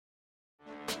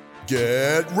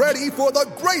Get ready for the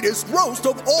greatest roast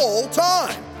of all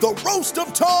time, the Roast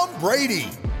of Tom Brady,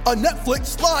 a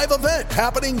Netflix live event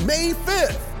happening May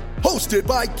 5th. Hosted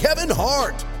by Kevin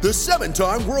Hart, the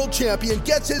 7-time world champion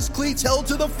gets his cleats held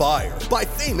to the fire by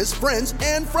famous friends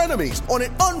and frenemies on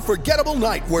an unforgettable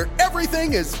night where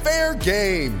everything is fair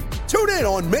game. Tune in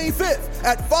on May 5th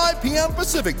at 5 p.m.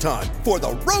 Pacific time for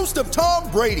the Roast of Tom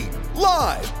Brady,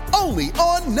 live only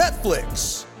on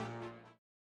Netflix.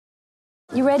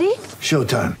 You ready?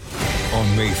 Showtime.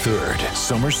 On May 3rd,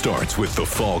 summer starts with The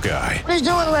Fall Guy. Let's do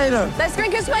it later. Let's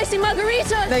drink a spicy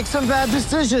margarita. Make some bad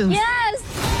decisions. Yes!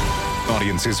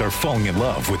 Audiences are falling in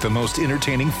love with the most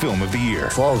entertaining film of the year.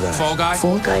 Fall Guy. Fall Guy?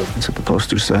 Fall guy. That's what the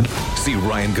poster said. See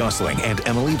Ryan Gosling and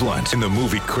Emily Blunt in the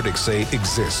movie critics say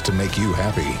exists to make you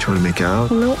happy. Trying to make it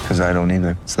out? Nope. Because I don't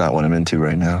either. It's not what I'm into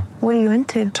right now. What are you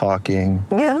into? Talking.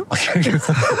 Yeah.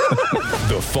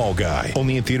 The Fall Guy.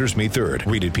 Only in theaters May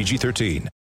 3rd. Rated PG-13.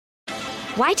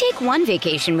 Why take one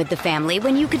vacation with the family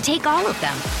when you could take all of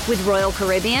them? With Royal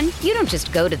Caribbean, you don't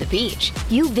just go to the beach.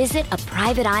 You visit a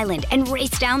private island and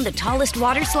race down the tallest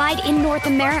water slide in North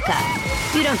America.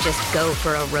 You don't just go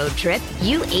for a road trip.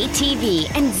 You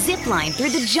ATV and zip line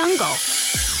through the jungle.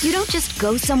 You don't just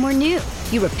go somewhere new.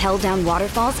 You rappel down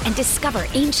waterfalls and discover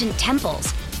ancient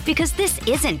temples. Because this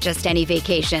isn't just any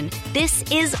vacation. This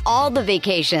is all the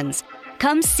vacations.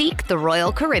 Come seek the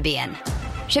Royal Caribbean.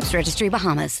 Ships Registry,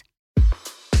 Bahamas.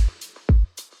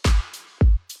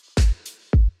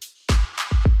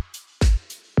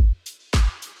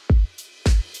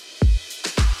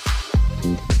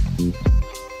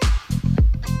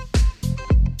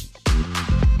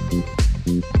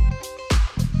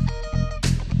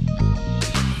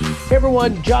 Hey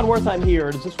everyone, John Wertheim here.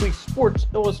 It is this week's Sports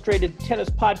Illustrated Tennis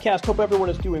Podcast. Hope everyone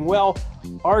is doing well.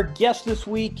 Our guest this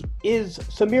week is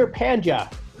Samir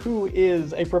Pandya, who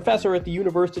is a professor at the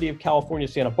University of California,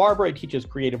 Santa Barbara. He teaches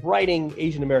creative writing,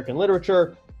 Asian American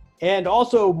literature, and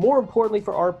also, more importantly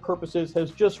for our purposes,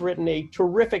 has just written a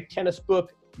terrific tennis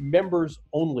book, Members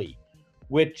Only,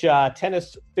 which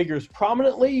tennis figures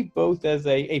prominently, both as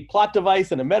a plot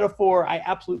device and a metaphor. I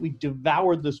absolutely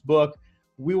devoured this book.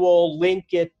 We will link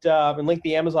it and link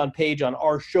the Amazon page on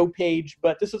our show page.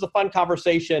 But this is a fun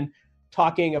conversation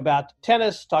talking about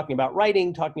tennis, talking about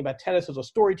writing, talking about tennis as a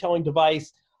storytelling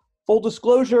device. Full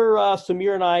disclosure,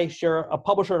 Samir and I share a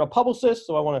publisher and a publicist,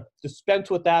 so I want to dispense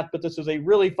with that. But this is a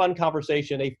really fun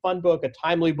conversation, a fun book, a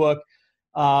timely book.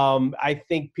 I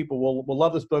think people will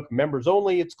love this book, Members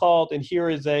Only, it's called. And here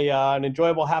is an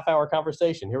enjoyable half-hour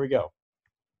conversation. Here we go.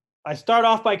 I start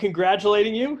off by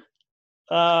congratulating you.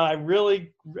 I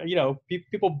really,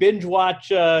 people binge watch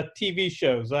TV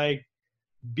shows. I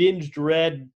binged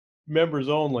read Members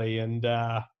Only and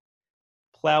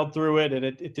plowed through it, and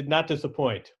it did not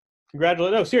disappoint.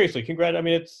 Congratulations! No, seriously, I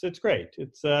mean, it's great.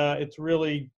 It's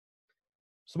really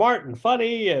smart and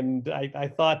funny, and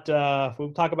I thought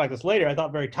we'll talk about this later. I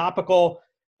thought very topical,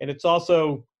 and it's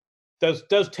also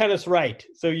does tennis right.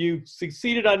 So you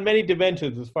succeeded on many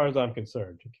dimensions, as far as I'm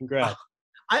concerned. Congrats.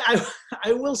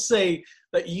 I will say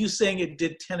that you saying it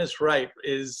did tennis right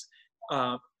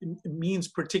means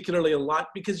particularly a lot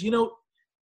because,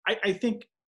 I think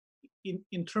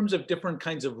in terms of different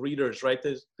kinds of readers, right,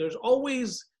 there's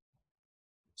always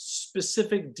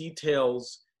specific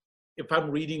details if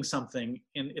I'm reading something,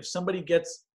 and if somebody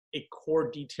gets a core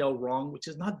detail wrong, which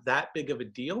is not that big of a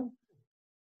deal,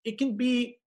 it can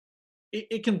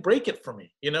break it for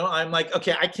me. I'm like,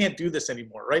 okay, I can't do this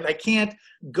anymore, right? I can't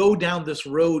go down this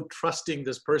road trusting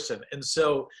this person. And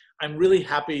so I'm really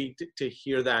happy to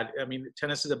hear that. I mean,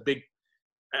 tennis is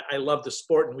I love the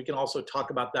sport, and we can also talk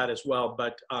about that as well.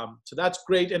 But so that's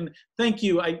great. And thank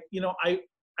you.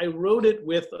 I wrote it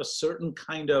with a certain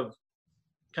kind of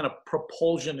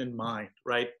propulsion in mind,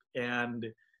 right? And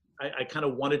I kind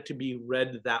of wanted to be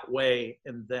read that way.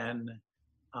 And then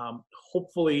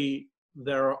hopefully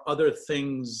there are other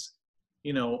things,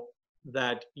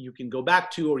 that you can go back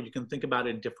to, or you can think about it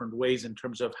in different ways in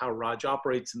terms of how Raj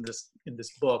operates in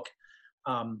this book,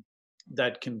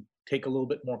 that can take a little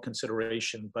bit more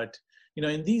consideration. But,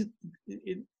 in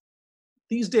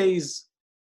these days,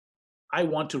 I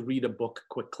want to read a book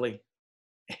quickly.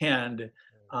 And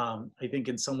I think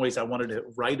in some ways I wanted to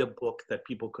write a book that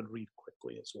people could read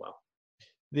quickly as well.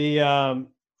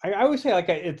 I always say, I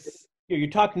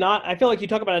feel like you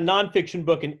talk about a nonfiction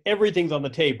book and everything's on the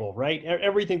table, right?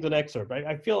 Everything's an excerpt.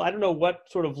 I don't know what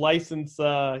sort of license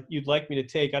you'd like me to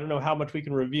take. I don't know how much we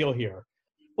can reveal here.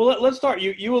 Well, let's start.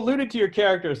 You alluded to your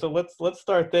character, so let's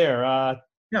start there.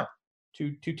 Yeah.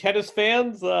 To tennis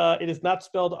fans, it is not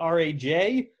spelled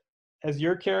R-A-J as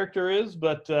your character is,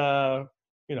 but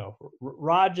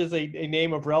Raj is a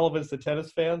name of relevance to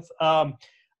tennis fans. I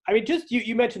mean, just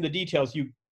you mentioned the details you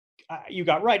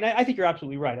got right, and I think you're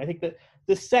absolutely right. I think that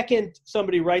the second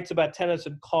somebody writes about tennis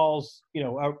and calls,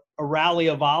 a rally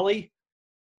a volley,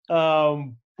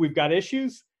 we've got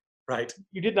issues. Right.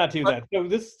 You did not do that. So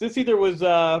this either was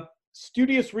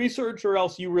studious research or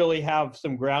else you really have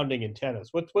some grounding in tennis.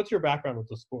 What's your background with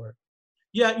the sport?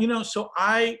 Yeah, so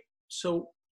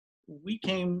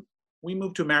we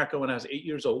moved to America when I was 8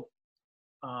 years old.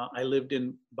 I lived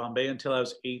in Bombay until I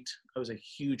was 8. I was a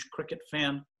huge cricket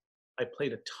fan. I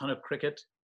played a ton of cricket.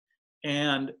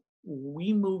 And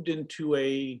we moved into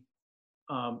a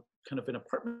kind of an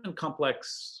apartment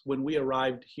complex when we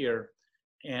arrived here.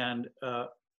 And there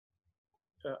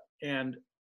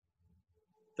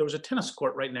was a tennis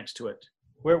court right next to it.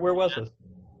 Where was this?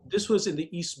 This was in the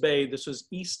East Bay. This was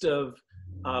east of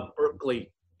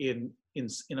Berkeley in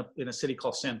a city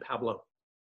called San Pablo.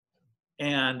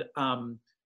 And I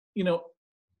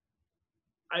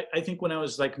think when I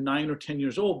was like 9 or 10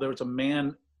 years old, there was a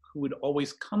man who would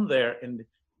always come there and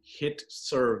hit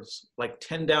serves, like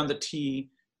 10 down the tee,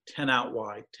 10 out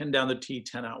wide, 10 down the tee,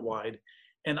 10 out wide.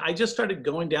 And I just started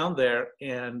going down there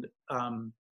and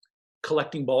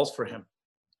collecting balls for him.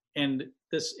 And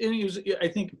he was, I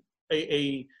think,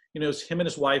 it was him and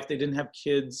his wife. They didn't have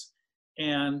kids.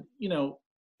 And, in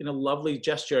a lovely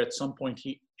gesture, at some point,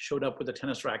 he showed up with a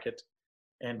tennis racket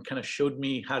and kind of showed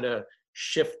me how to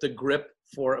shift the grip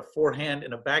for a forehand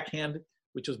and a backhand,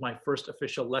 which was my first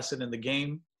official lesson in the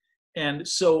game. And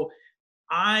so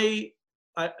I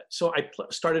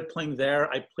started playing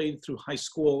there. I played through high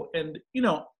school, and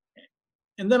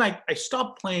then I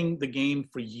stopped playing the game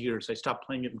for years. I stopped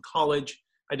playing it in college.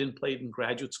 I didn't play it in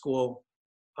graduate school.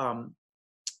 My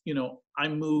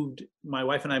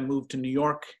wife and I moved to New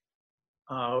York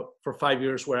for 5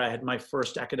 years, where I had my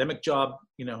first academic job.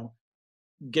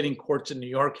 Getting courts in New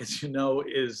York, as you know,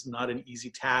 is not an easy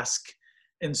task.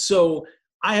 And so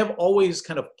I have always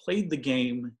kind of played the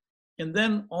game. And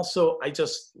then also I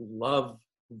just love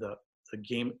the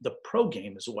game, the pro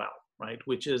game as well, right?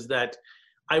 Which is that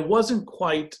I wasn't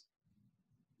quite,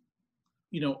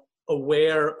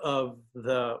 aware of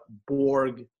the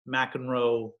Borg,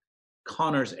 McEnroe,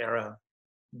 Connors era,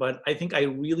 but I think I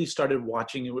really started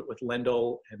watching it with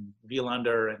Lendl and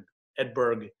Wielander and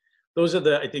Edberg. Those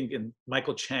are I think, in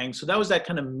Michael Chang. So that was that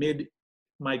kind of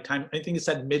my time. I think it's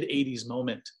that mid-'80s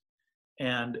moment.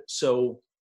 And so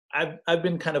I've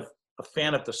been kind of a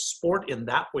fan of the sport in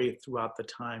that way throughout the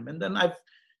time. And then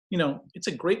it's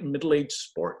a great middle-aged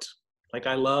sport. Like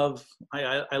I love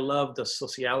the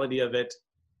sociality of it.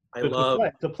 I love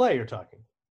the play you're talking.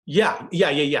 Yeah.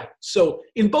 So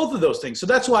in both of those things. So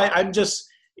that's why I'm just,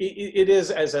 it is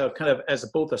as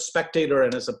both a spectator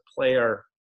and as a player,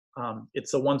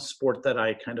 it's the one sport that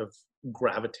I kind of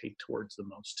gravitate towards the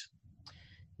most.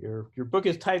 Your book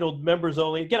is titled Members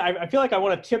Only. Again, I feel like I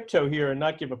want to tiptoe here and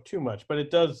not give up too much, but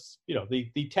it does,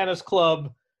 the tennis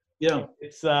club,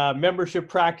 its membership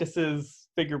practices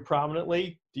figure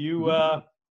prominently. Do you,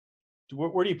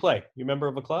 where do you play? You a member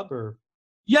of a club or?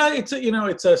 Yeah,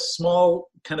 it's a small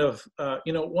kind of,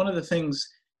 one of the things,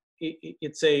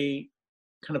 it's a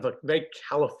kind of a very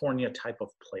California type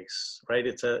of place, right?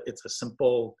 It's a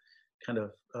simple kind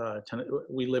of,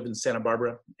 we live in Santa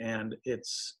Barbara, and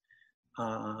it's,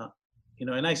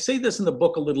 and I say this in the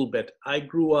book a little bit. I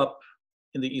grew up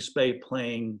in the East Bay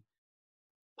playing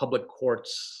public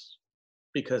courts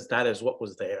because that is what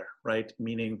was there, right?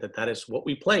 Meaning that is what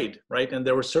we played, right? And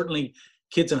there were certainly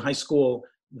kids in high school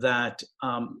that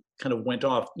kind of went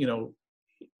off,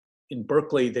 in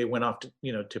Berkeley, they went off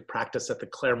to practice at the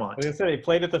Claremont. I was gonna say, they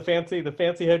played at the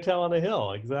fancy hotel on the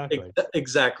hill. Exactly.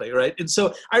 Exactly, right? And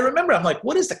so I remember, I'm like,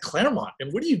 what is the Claremont?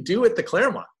 And what do you do at the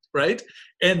Claremont, right?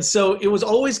 And so it was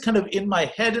always kind of in my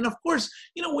head. And of course,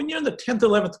 when you're in the 10th,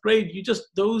 11th grade, you just,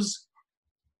 those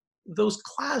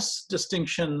class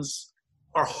distinctions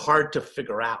are hard to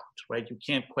figure out, right? You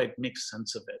can't quite make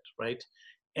sense of it, right?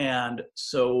 And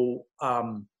so,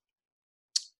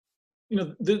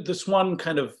 this one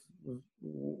kind of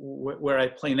where I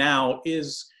play now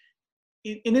is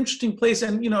an interesting place.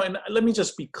 And, and let me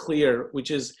just be clear, which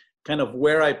is kind of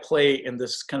where I play in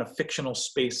this kind of fictional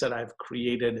space that I've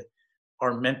created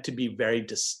are meant to be very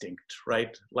distinct,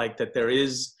 right? Like that there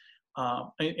is,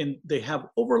 and they have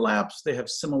overlaps, they have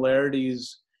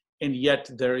similarities, and yet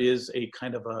there is a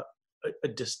kind of a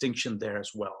distinction there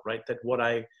as well, right? That what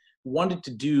I wanted to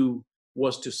do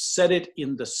was to set it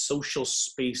in the social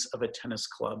space of a tennis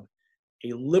club,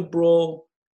 a liberal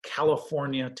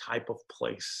California type of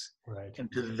place, right?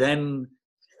 And to then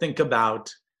think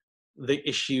about the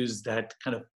issues that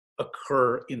kind of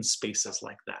occur in spaces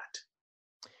like that.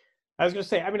 I was going to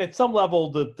say, I mean, at some level,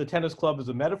 the tennis club is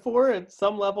a metaphor. At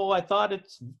some level, I thought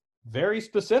it's very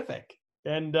specific,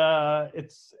 and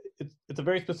it's a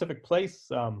very specific place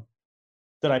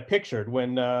that I pictured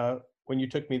when you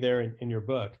took me there in your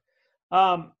book.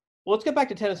 Well, let's get back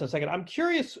to tennis in a second. I'm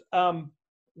curious,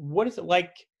 what is it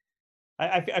like?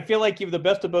 I feel like you have the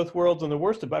best of both worlds and the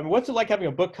worst of. I mean, what's it like having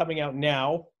a book coming out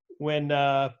now when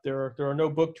there are no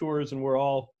book tours and we're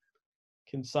all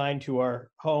consigned to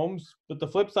our homes? But the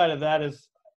flip side of that is,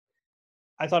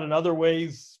 I thought in other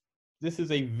ways this is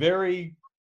a very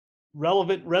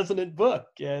relevant, resonant book,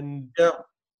 and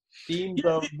themes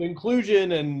of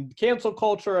inclusion and cancel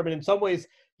culture. I mean, in some ways,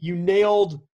 you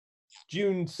nailed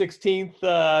June 16th,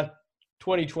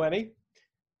 2020.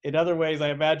 In other ways, I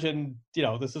imagine,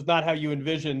 this is not how you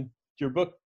envisioned your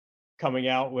book coming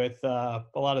out, with a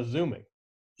lot of zooming.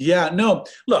 Yeah, no,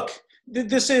 look,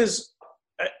 this is,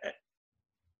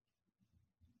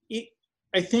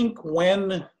 I think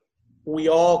when we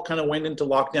all kind of went into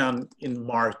lockdown in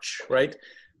March, right,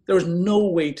 there was no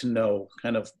way to know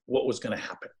kind of what was going to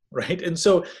happen, right? And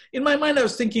so in my mind, I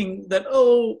was thinking that,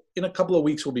 in a couple of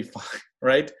weeks we'll be fine,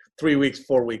 right? 3 weeks,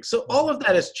 4 weeks. So all of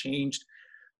that has changed.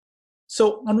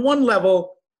 So on one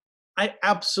level, I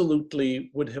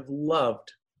absolutely would have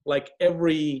loved, like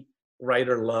every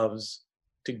writer loves,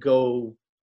 to go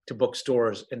to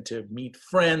bookstores and to meet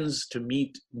friends, to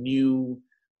meet new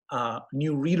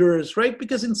readers, right?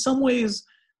 Because in some ways,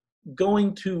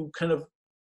 going to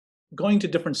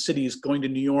different cities, going to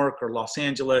New York or Los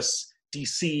Angeles,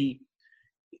 DC,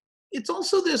 it's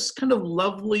also this kind of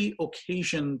lovely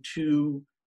occasion to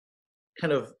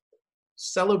kind of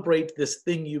celebrate this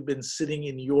thing you've been sitting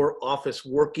in your office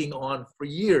working on for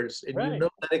years, and right. You know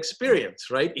that experience,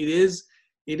 right? It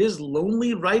is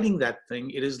lonely writing that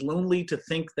thing. It is lonely to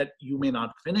think that you may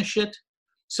not finish it.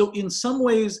 So in some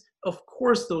ways, of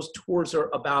course, those tours are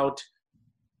about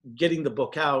getting the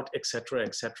book out, et cetera,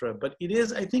 et cetera. But it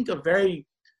is, I think, a very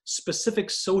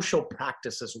specific social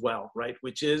practice as well, right?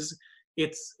 Which is,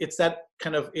 it's that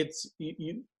kind of, it's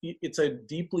a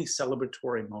deeply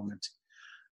celebratory moment.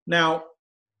 Now,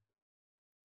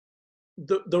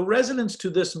 the resonance to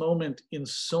this moment in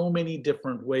so many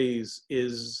different ways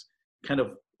is kind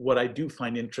of what I do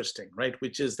find interesting, right?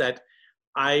 Which is that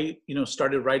I,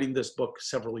 started writing this book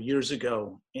several years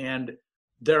ago, and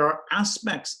there are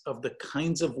aspects of the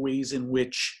kinds of ways in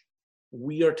which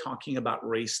we are talking about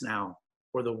race now,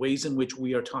 or the ways in which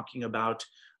we are talking about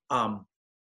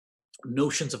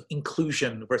notions of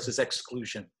inclusion versus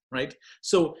exclusion, right?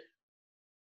 So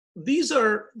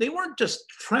they weren't just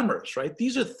tremors, right?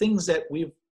 These are things that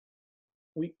we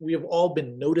have all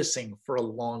been noticing for a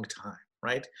long time,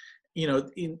 right?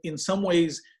 In some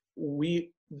ways,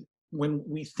 when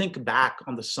we think back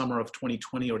on the summer of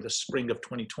 2020 or the spring of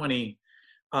 2020,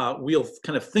 we'll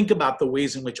kind of think about the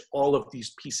ways in which all of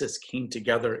these pieces came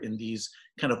together in these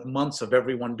kind of months of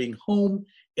everyone being home,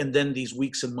 and then these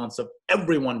weeks and months of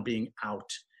everyone being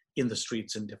out in the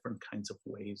streets in different kinds of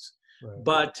ways. Right.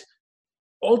 But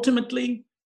ultimately,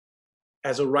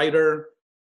 as a writer,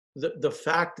 the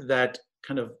fact that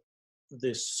kind of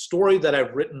this story that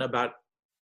I've written about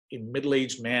a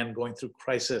middle-aged man going through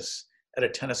crisis at a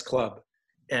tennis club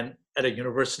and at a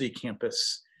university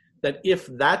campus, that if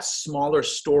that smaller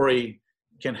story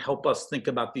can help us think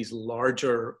about these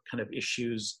larger kind of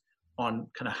issues on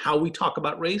kind of how we talk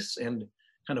about race and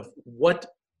kind of what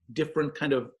different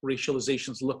kind of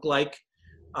racializations look like,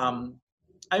 I'm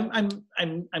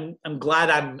glad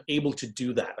I'm able to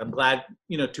do that. I'm glad,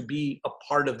 to be a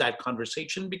part of that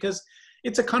conversation, because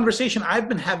it's a conversation I've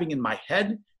been having in my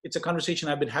head. It's a conversation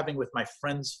I've been having with my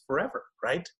friends forever,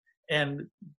 right? And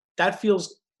that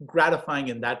feels gratifying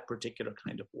in that particular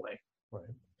kind of way. Right.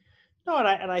 No,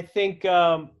 and I think,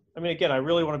 again, I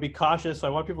really want to be cautious. I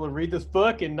want people to read this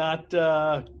book and not,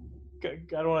 I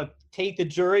don't want to taint the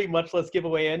jury, much less give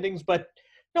away endings. But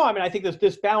no, I think there's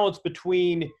this balance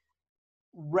between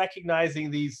recognizing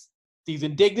these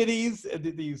indignities,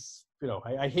 these,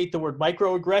 I hate the word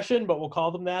microaggression, but we'll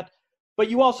call them that. But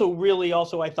you also really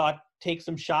I thought, take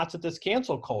some shots at this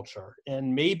cancel culture.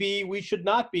 And maybe we should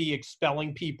not be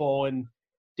expelling people and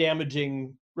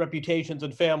damaging reputations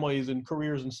and families and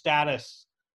careers and status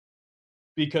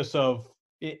because of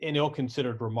an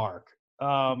ill-considered remark.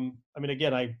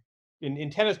 Again, in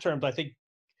tennis terms, I think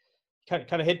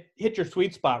kind of hit your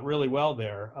sweet spot really well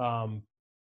there.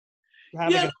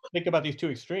 Having to think about these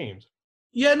two extremes.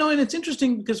 Yeah, no, and it's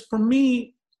interesting because for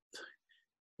me,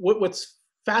 what's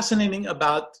fascinating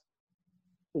about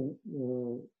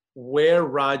where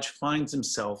Raj finds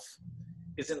himself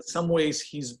is, in some ways,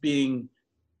 he's being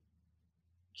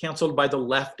canceled by the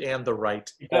left and the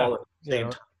right all at the same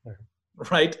time.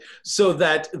 right? So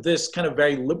that this kind of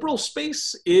very liberal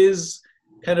space is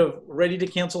kind of ready to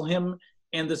cancel him,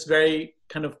 and this very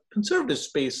kind of conservative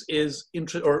space is,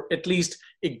 or at least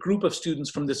a group of students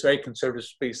from this very conservative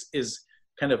space is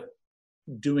kind of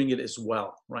doing it as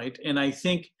well, right? And I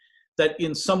think that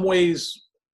in some ways,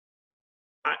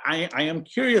 I am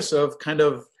curious of kind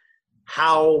of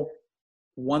how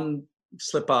one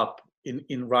slip up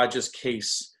in Raj's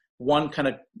case, one kind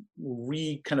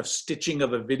of stitching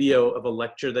of a video of a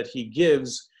lecture that he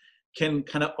gives can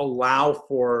kind of allow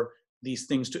for these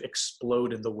things to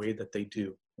explode in the way that they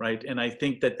do, right? And I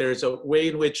think that there's a way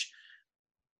in which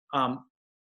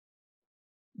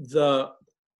the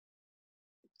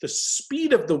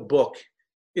speed of the book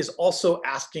is also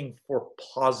asking for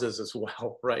pauses as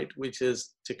well, right? Which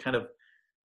is to kind of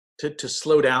to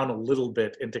slow down a little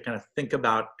bit and to kind of think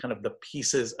about kind of the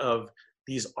pieces of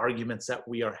these arguments that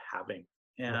we are having.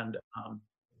 And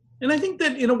I think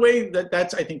that in a way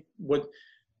that's I think what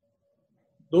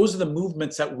those are the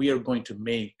movements that we are going to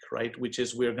make, right? Which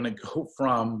is we're going to go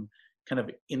from kind of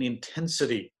in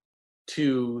intensity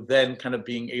to then kind of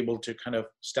being able to kind of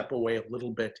step away a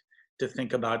little bit to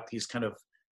think about these kind of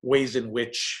ways in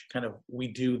which kind of we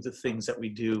do the things that we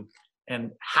do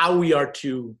and how we are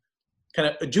to kind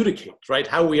of adjudicate, right?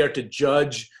 How we are to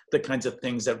judge the kinds of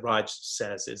things that Raj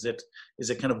says. Is it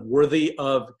kind of worthy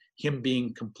of him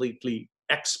being completely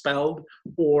expelled,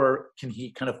 or can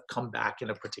he kind of come back in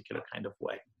a particular kind of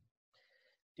way?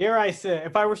 Dare I say,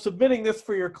 if I were submitting this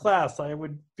for your class, I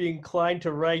would be inclined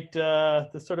to write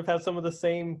this sort of has some of the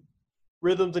same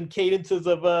rhythms and cadences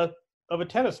of a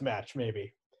tennis match,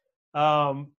 maybe.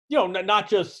 Not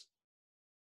just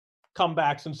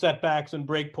comebacks and setbacks and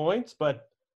break points, but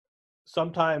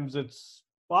sometimes it's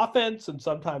offense and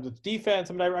sometimes it's defense.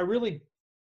 I mean,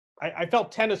 I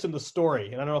felt tennis in the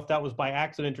story, and I don't know if that was by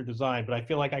accident or design, but I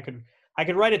feel like I could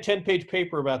write a 10-page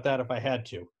paper about that if I had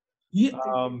to. Yeah.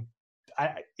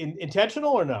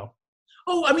 Intentional or no?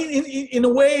 Oh, I mean, in a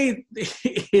way,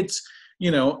 it's,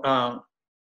 who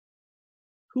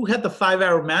had the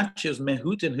 5-hour matches?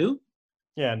 Mehut and who?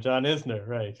 Yeah, and John Isner,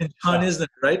 right. And John Isner,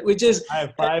 right? Which is... I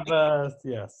have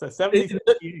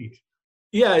 78.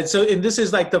 Yeah, so, and this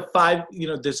is like the 5,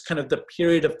 this kind of the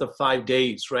period of the 5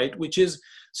 days, right? Which is,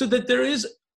 so that there is,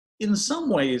 in some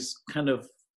ways, kind of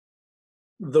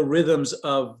the rhythms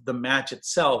of the match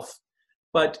itself.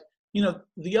 But,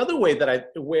 the other way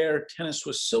that where tennis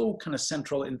was so kind of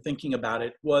central in thinking about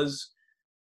it was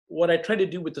what I tried to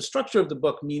do with the structure of the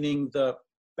book, meaning the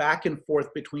back and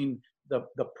forth between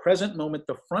the present moment,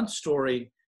 the front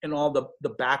story, and all the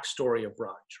backstory of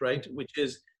Raj, right? Which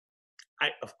is,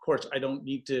 of course, I don't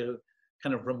need to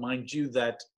kind of remind you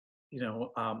that,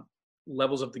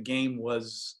 Levels of the Game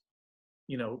was,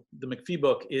 the McPhee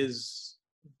book is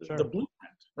the blueprint,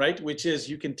 right? Which is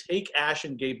you can take Ash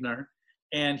and Gaebner,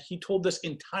 and he told this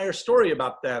entire story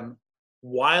about them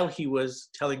while he was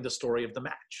telling the story of the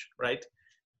match, right?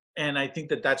 And I think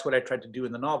that that's what I tried to do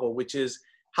in the novel, which is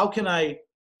how can I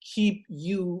keep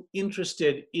you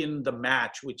interested in the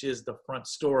match, which is the front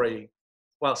story,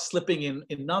 while slipping in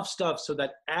enough stuff so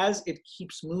that as it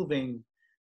keeps moving,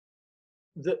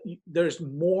 there's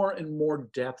more and more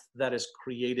depth that is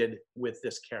created with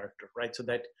this character, right? So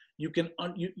that you can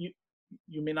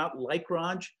you may not like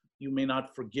Raj, you may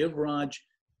not forgive Raj,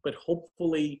 but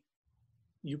hopefully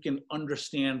you can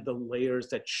understand the layers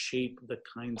that shape the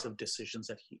kinds of decisions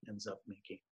that he ends up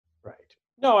making. Right.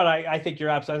 No, and I think you're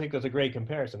absolutely. I think that's a great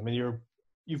comparison. I mean,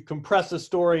 you've compressed the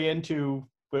story into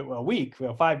a week,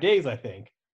 5 days, I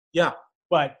think. Yeah.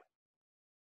 But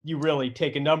you really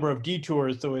take a number of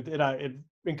detours, so it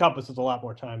encompasses a lot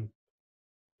more time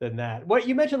than that. What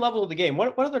you mentioned, Levels of the Game.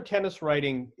 What other tennis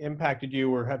writing impacted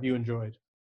you, or have you enjoyed?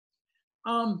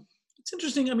 It's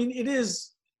interesting. I mean,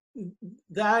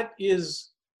 that is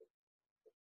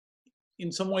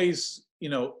in some ways,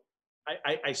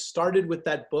 I started with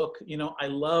that book. I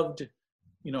loved,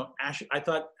 Ash. I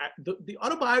thought the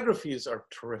autobiographies are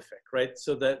terrific, right?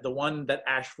 So the one that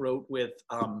Ash wrote with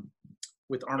Arnold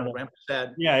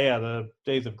Rampersad. Yeah, the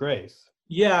Days of Grace.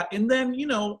 Yeah, and then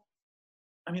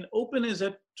Open is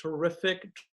a terrific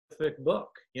book,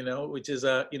 which is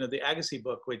the Agassi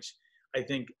book, which I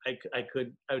think I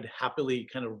would happily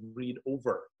kind of read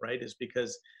over, right? Is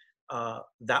because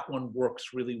that one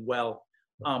works really well.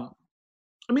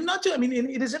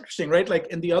 It is interesting, right? Like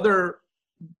in the other,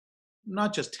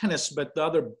 not just tennis, but the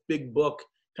other big book,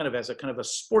 kind of as a kind of a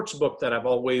sports book that I've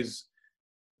always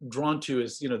drawn to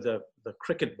is, the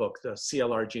cricket book, the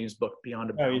CLR James book,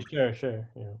 Beyond a Boundary. Oh, sure.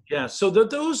 Yeah. So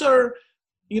those are,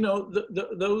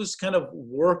 those kind of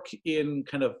work in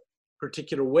kind of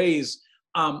particular ways.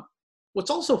 What's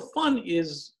also fun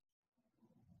is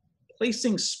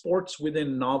placing sports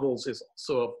within novels is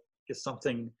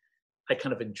something I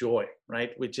kind of enjoy, right?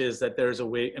 Which is that there's a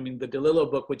way. I mean, the DeLillo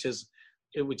book, which is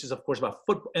of course about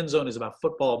football. End Zone is about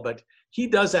football, but he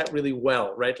does that really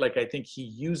well, right? Like I think he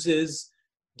uses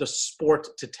the sport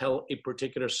to tell a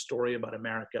particular story about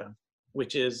America,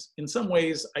 which is in some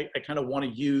ways I kind of want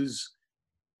to use,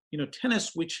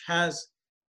 tennis, which has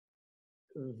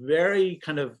very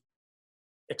kind of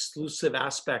exclusive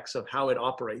aspects of how it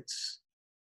operates,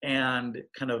 and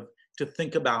kind of to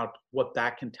think about what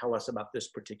that can tell us about this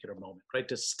particular moment, right?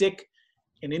 To stick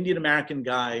an Indian American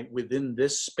guy within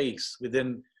this space,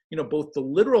 within, both the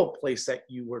literal place that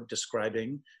you were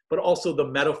describing, but also the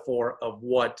metaphor of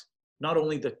what not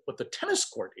only what the tennis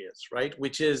court is, right?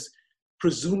 Which is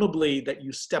presumably that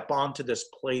you step onto this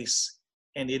place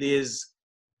and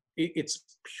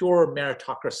it's pure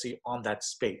meritocracy on that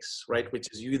space, right? Which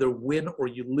is you either win or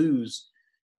you lose.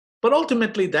 But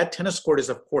ultimately that tennis court is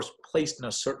of course placed in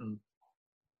a certain,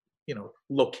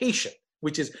 location,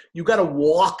 which is you got to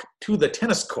walk to the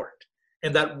tennis court.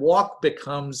 And that walk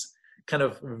becomes kind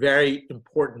of very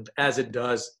important as it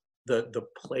does the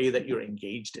play that you're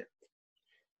engaged in.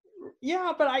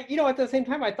 Yeah, but at the same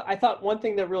time, I thought one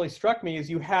thing that really struck me is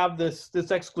you have this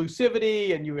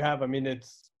exclusivity, and you have,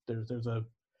 there's a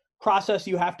process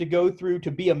you have to go through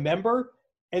to be a member,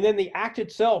 and then the act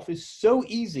itself is so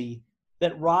easy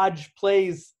that Raj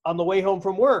plays on the way home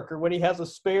from work or when he has a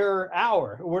spare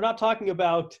hour. We're not talking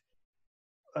about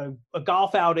a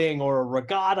golf outing or a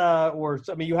regatta,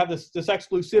 you have this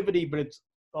exclusivity, but it's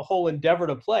a whole endeavor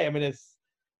to play. It's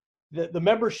the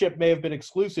membership may have been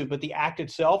exclusive, but the act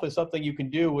itself is something you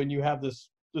can do when you have this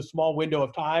small window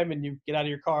of time and you get out of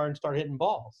your car and start hitting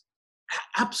balls.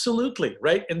 Absolutely,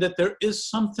 right? And that there is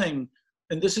something,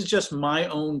 and this is just my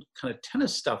own kind of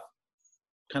tennis stuff,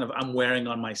 kind of I'm wearing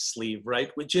on my sleeve, right?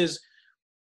 Which is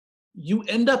you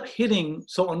end up hitting,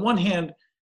 so on one hand,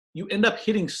 you end up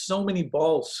hitting so many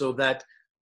balls so that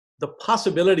the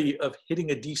possibility of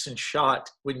hitting a decent shot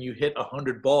when you hit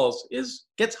 100 balls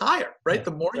gets higher, right? Yeah,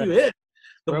 the more you hit,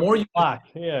 the more you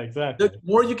exactly. The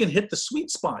more you can hit the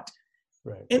sweet spot.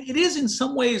 Right. And it is in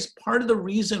some ways part of the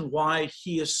reason why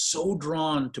he is so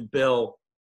drawn to Bill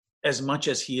as much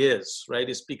as he is, right?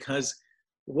 Is because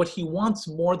what he wants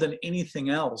more than anything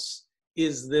else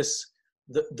is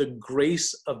the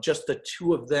grace of just the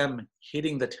two of them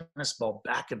hitting the tennis ball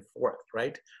back and forth,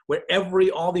 right? Where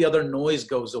all the other noise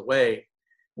goes away,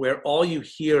 where all you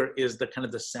hear is the kind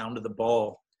of the sound of the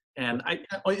ball. And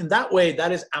in that way,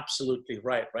 that is absolutely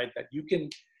right? That you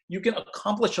can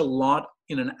accomplish a lot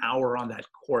in an hour on that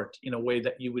court in a way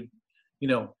that you would,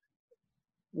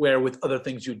 where with other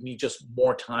things you'd need just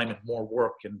more time and more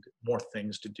work and more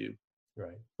things to do.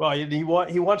 Right. Well,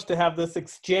 he wants to have this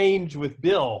exchange with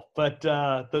Bill, but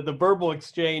the verbal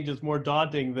exchange is more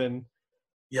daunting than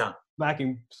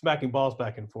smacking balls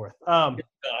back and forth.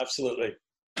 Absolutely.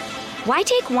 Why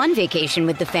take one vacation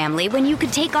with the family when you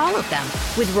could take all of them?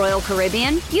 With Royal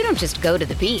Caribbean, you don't just go to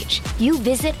the beach. You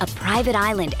visit a private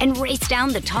island and race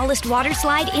down the tallest water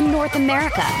slide in North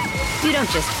America. You don't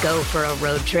just go for a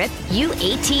road trip. You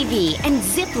ATV and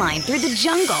zip line through the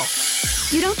jungle.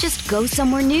 You don't just go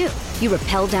somewhere new. You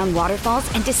rappel down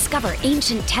waterfalls and discover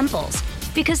ancient temples.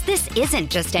 Because this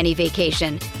isn't just any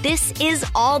vacation. This is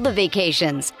all the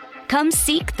vacations. Come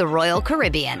seek the Royal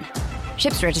Caribbean.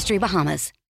 Ships Registry,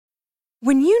 Bahamas.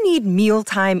 When you need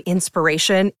mealtime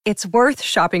inspiration, it's worth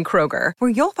shopping Kroger, where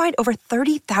you'll find over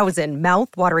 30,000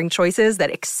 mouth-watering choices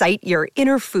that excite your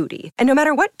inner foodie. And no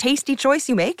matter what tasty choice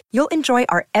you make, you'll enjoy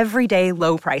our everyday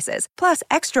low prices, plus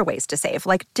extra ways to save,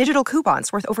 like digital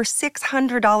coupons worth over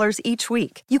 $600 each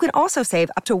week. You can also save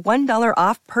up to $1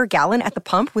 off per gallon at the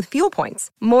pump with fuel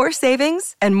points. More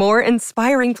savings and more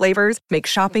inspiring flavors make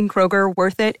shopping Kroger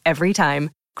worth it every time.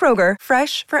 Kroger,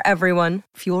 fresh for everyone.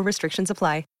 Fuel restrictions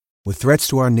apply. With threats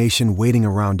to our nation waiting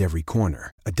around every corner,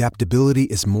 adaptability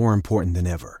is more important than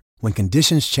ever. When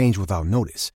conditions change without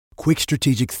notice, quick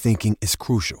strategic thinking is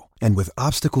crucial. And with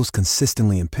obstacles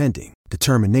consistently impending,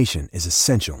 determination is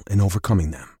essential in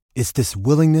overcoming them. It's this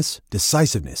willingness,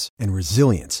 decisiveness, and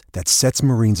resilience that sets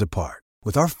Marines apart.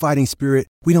 With our fighting spirit,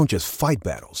 we don't just fight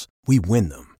battles, we win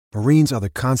them. Marines are the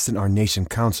constant our nation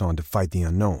counts on to fight the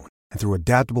unknown. And through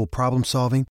adaptable problem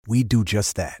solving, we do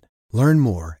just that. Learn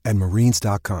more at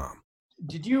Marines.com.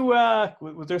 Did you,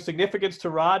 was there significance to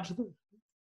Raj?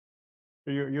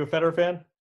 Are you a Federer fan?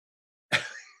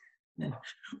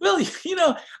 Well,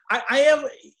 I am,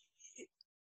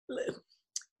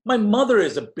 my mother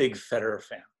is a big Federer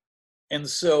fan. And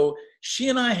so she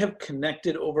and I have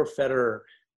connected over Federer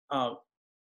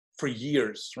for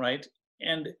years, right?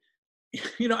 And,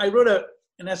 I wrote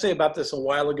an essay about this a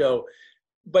while ago,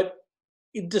 but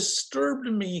it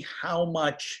disturbed me how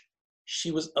much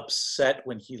she was upset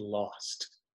when he lost,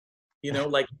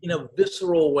 like in a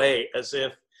visceral way, as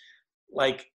if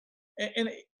like, and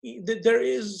there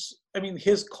is, I mean,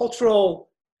 his cultural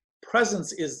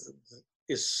presence is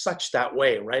such that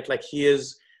way, right? Like he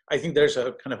is, I think there's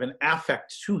a kind of an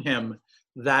affect to him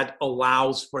that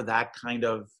allows for that kind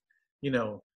of,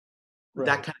 Right.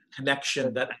 that kind of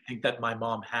connection that I think that my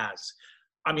mom has.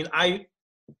 I mean,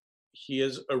 he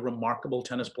is a remarkable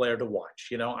tennis player to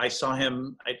watch. I saw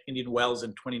him at Indian Wells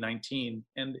in 2019,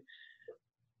 and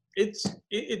it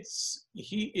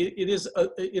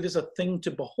is a thing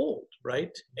to behold,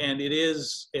 right? And it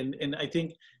is, and I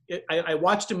think I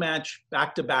watched a match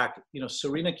back to back.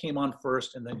 Serena came on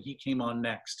first, and then he came on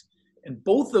next, and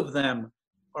both of them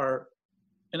are.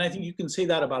 And I think you can say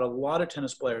that about a lot of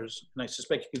tennis players, and I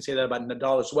suspect you can say that about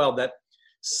Nadal as well, that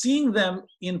seeing them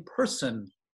in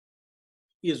person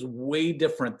is way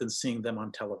different than seeing them on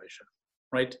television,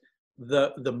 right?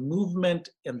 The movement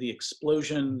and the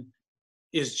explosion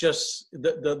is just,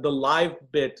 the live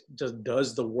bit just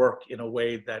does the work in a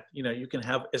way that, you can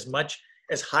have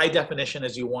as high definition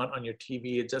as you want on your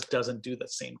TV. It just doesn't do the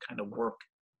same kind of work.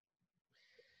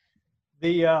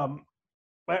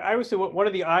 I would say one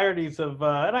of the ironies of,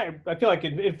 and I feel like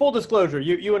in full disclosure,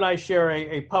 you and I share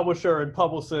a publisher and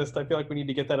publicist. I feel like we need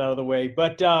to get that out of the way.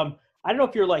 But I don't know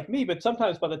if you're like me, but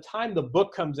sometimes by the time the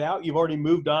book comes out, you've already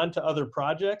moved on to other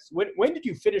projects. When did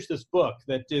you finish this book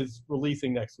that is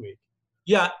releasing next week?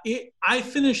 Yeah, I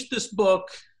finished this book.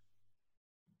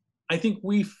 I think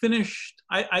we finished,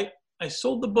 I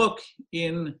sold the book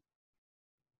in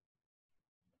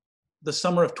the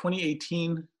summer of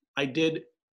 2018. I did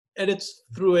edits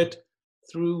through it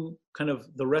through kind of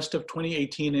the rest of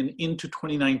 2018 and into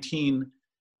 2019.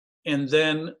 And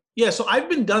then, so I've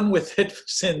been done with it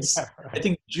since I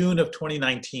think June of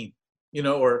 2019,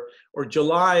 or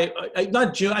July,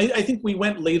 not June. I think we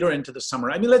went later into the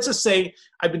summer. I mean, let's just say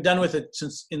I've been done with it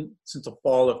since the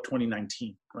fall of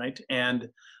 2019, right? And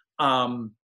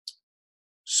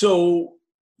so,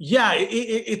 yeah,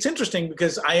 it's interesting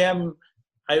because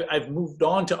I've moved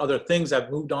on to other things. I've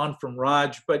moved on from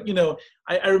Raj, but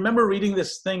I remember reading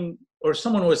this thing, or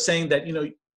someone was saying that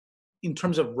in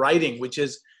terms of writing, which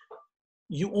is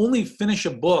you only finish a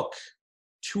book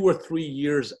 2 or 3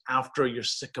 years after you're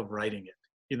sick of writing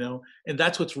it, and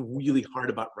that's what's really hard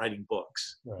about writing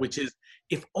books, right. Which is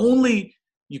if only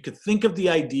you could think of the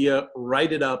idea,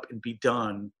 write it up, and be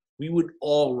done, we would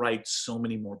all write so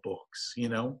many more books,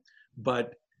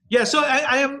 But yeah, so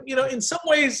I am, in some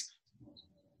ways.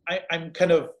 I'm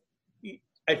kind of,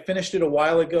 I finished it a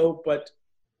while ago, but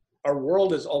our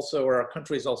world is also, or our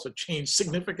country has also changed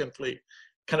significantly.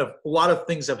 Kind of a lot of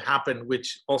things have happened,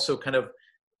 which also kind of,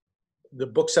 the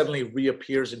book suddenly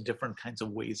reappears in different kinds of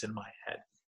ways in my head.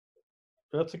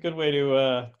 That's a good way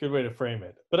to frame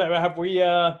it. But have we,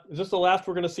 is this the last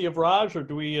we're going to see of Raj, or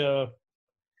do we, are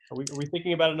we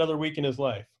thinking about another week in his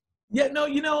life? Yeah, no,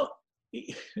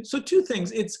 so two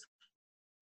things.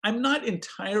 I'm not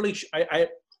entirely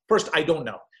First, I don't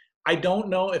know. I don't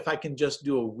know if I can just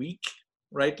do a week,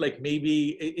 right? Like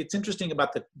maybe it's interesting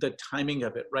about the timing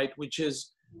of it, right? Which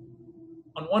is,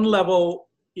 on one level,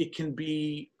 it can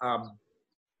be,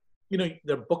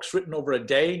 there are books written over a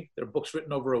day, there are books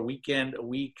written over a weekend, a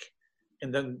week,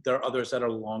 and then there are others that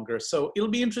are longer. So it'll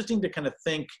be interesting to kind of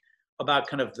think about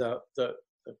kind of the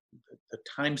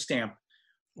timestamp.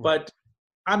 But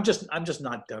I'm just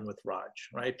not done with Raj,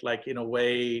 right? Like in a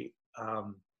way.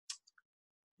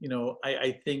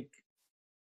 I think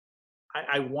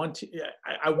I want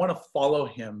to follow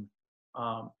him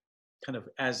kind of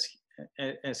as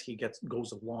he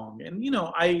goes along. And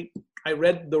I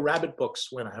read the Rabbit books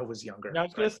when I was younger. I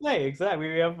was going to say,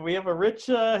 exactly. We have a rich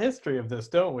history of this,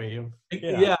 don't we?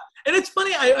 Yeah. And it's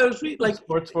funny. I was reading like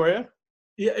sports for you.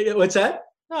 Yeah. What's that?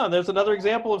 No, there's another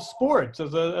example of sports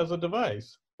as a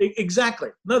device. Exactly.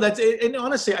 No, that's it. And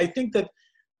honestly, I think that,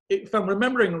 if I'm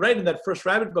remembering right, in that first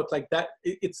Rabbit book, like that,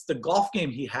 it's the golf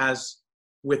game he has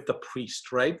with the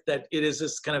priest, right? That it is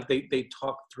this kind of, they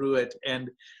talk through it. And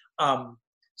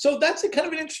so that's a kind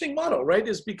of an interesting model, right?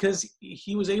 Is because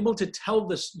he was able to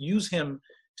use him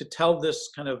to tell this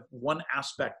kind of one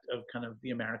aspect of kind of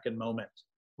the American moment.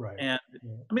 Right. And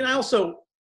I mean, I also,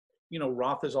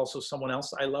 Roth is also someone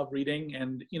else I love reading.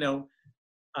 And,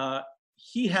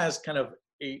 he has kind of,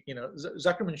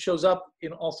 Zuckerman shows up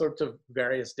in all sorts of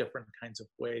various different kinds of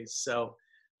ways. So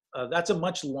that's a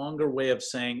much longer way of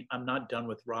saying I'm not done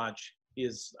with Raj.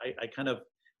 I kind of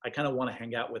want to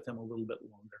hang out with him a little bit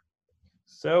longer.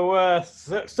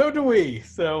 So do we.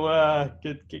 So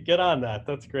get on that.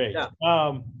 That's great.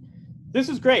 Yeah. This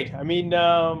is great. I mean,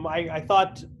 I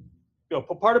thought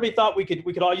part of me thought we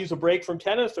could all use a break from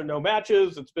tennis or no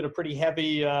matches. It's been a pretty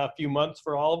heavy few months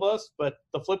for all of us. But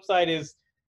the flip side is,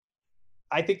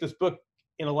 I think this book,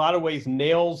 in a lot of ways,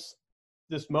 nails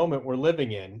this moment we're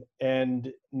living in,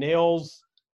 and nails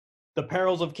the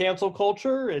perils of cancel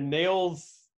culture, and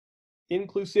nails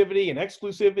inclusivity and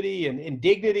exclusivity and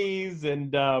indignities.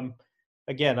 And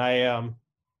again, I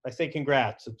say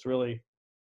congrats. It's really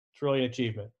an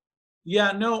achievement.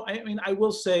 Yeah, no, I mean, I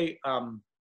will say,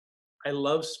 I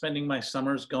love spending my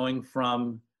summers going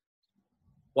from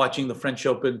watching the French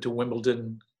Open to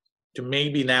Wimbledon to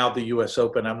maybe now the US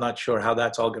Open. I'm not sure how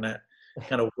that's all going to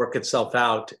kind of work itself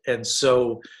out. And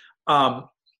so, I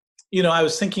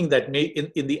was thinking that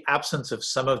in the absence of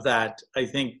some of that, I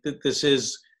think that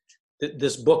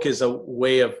this book is a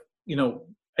way of,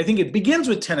 I think it begins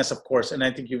with tennis, of course, and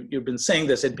I think you've been saying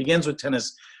this, it begins with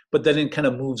tennis, but then it kind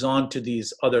of moves on to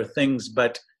these other things.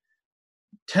 But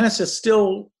tennis is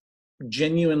still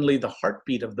genuinely the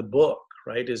heartbeat of the book,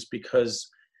 right? Is because,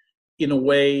 in a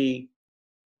way,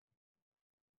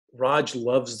 Raj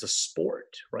loves the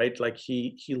sport, right? Like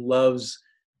he loves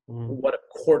what a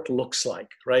court looks like,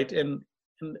 right? And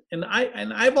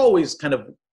I've always kind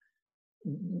of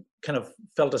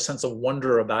felt a sense of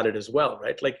wonder about it as well,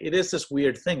 right? Like it is this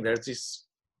weird thing. There's these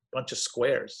bunch of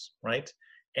squares, right?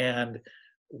 And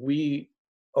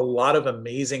a lot of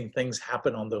amazing things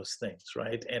happen on those things,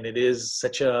 right? And it is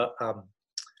such a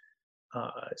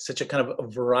kind of a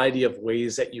variety of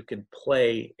ways that you can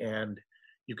play and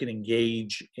you can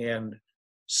engage, and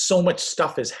so much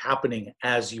stuff is happening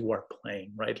as you are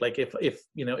playing, right? Like if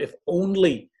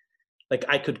only like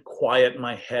I could quiet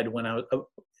my head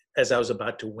as I was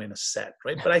about to win a set,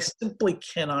 right? But I simply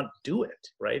cannot do it,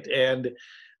 right? And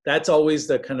that's always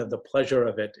the kind of the pleasure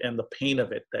of it and the pain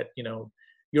of it, that,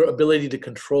 your ability to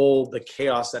control the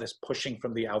chaos that is pushing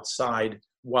from the outside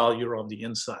while you're on the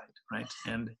inside, right?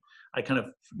 And I kind of,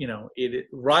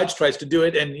 Raj tries to do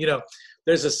it, and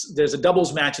there's a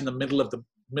doubles match in the middle of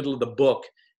the book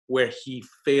where he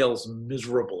fails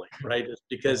miserably, right? It's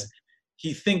because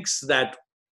he thinks that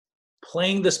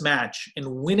playing this match and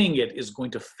winning it is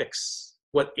going to fix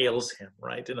what ails him,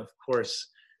 right? And of course,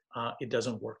 it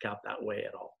doesn't work out that way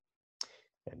at all.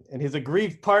 And his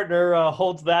aggrieved partner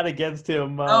holds that against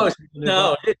him.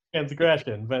 No,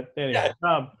 transgression. But anyway,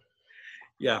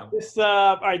 yeah.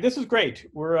 All right, this is great.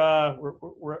 We're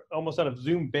almost out of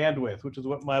Zoom bandwidth, which is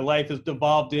what my life has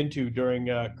devolved into during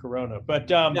Corona. But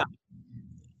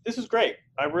this is great.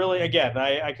 I really, again,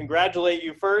 I congratulate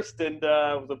you first, and it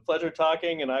was a pleasure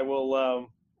talking. And I will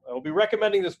be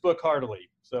recommending this book heartily.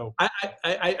 So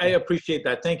I appreciate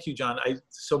that. Thank you, John,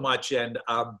 so much. And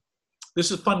this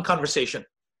is a fun conversation.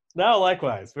 No,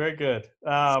 likewise. Very good.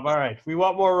 All right. We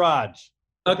want more Raj.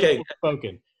 Okay.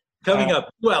 Spoken. Coming up.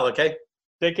 Well, okay.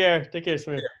 Take care. Take care,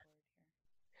 Samir.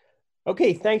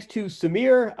 Okay. Thanks to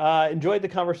Samir. Enjoyed the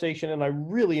conversation, and I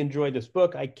really enjoyed this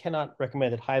book. I cannot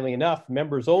recommend it highly enough.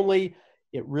 Members only.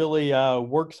 It really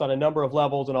works on a number of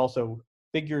levels, and also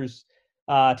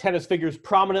tennis figures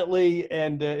prominently,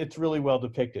 and it's really well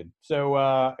depicted.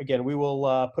 So again, we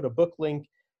will put a book link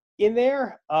in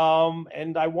there,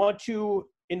 and I want to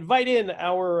invite in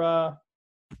our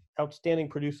outstanding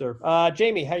producer,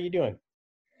 Jamie. How you doing?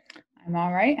 I'm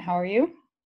all right. How are you?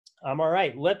 I'm all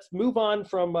right. Let's move on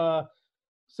from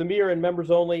Samir and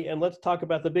members only, and let's talk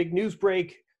about the big news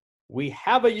break. We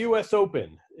have a U.S.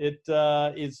 Open. It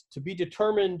is to be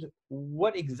determined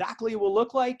what exactly it will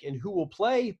look like and who will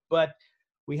play, but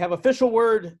we have official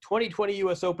word. 2020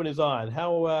 U.S. Open is on.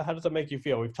 How does that make you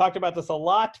feel? We've talked about this a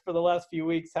lot for the last few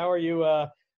weeks. How are you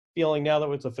feeling now that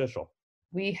it's official?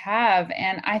 We have,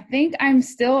 and I think I'm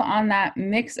still on that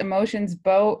mixed emotions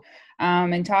boat,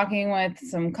 and talking with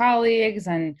some colleagues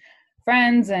and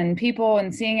friends and people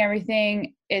and seeing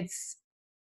everything. It's,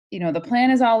 the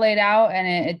plan is all laid out, and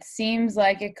it seems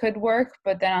like it could work,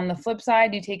 but then on the flip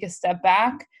side, you take a step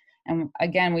back, and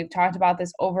again, we've talked about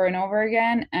this over and over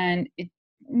again, and it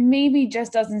maybe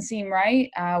just doesn't seem right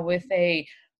with a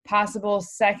possible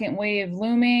second wave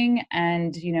looming,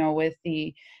 and with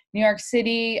the New York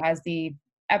City as the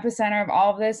epicenter of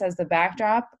all of this, as the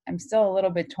backdrop. I'm still a little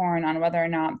bit torn on whether or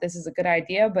not this is a good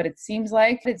idea, but it seems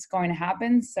like it's going to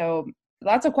happen. So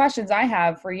lots of questions I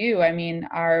have for you. I mean,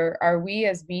 are we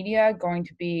as media going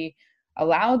to be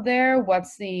allowed there?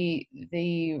 What's the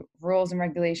rules and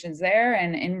regulations there?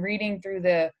 And in reading through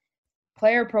the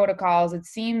player protocols, it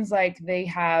seems like they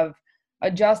have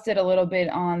adjusted a little bit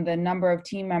on the number of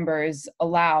team members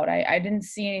allowed. I didn't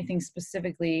see anything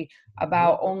specifically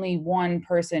about only one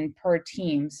person per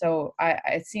team. So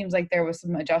it seems like there was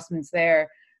some adjustments there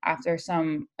after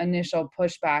some initial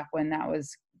pushback when that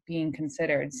was being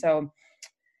considered. So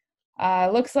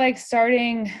Looks like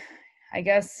starting, I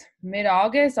guess,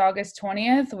 mid-August, August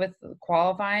 20th, with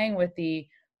qualifying with the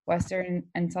Western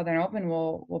and Southern Open,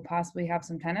 we'll possibly have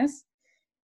some tennis.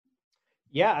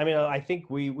 Yeah, I mean, I think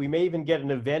we may even get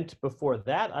an event before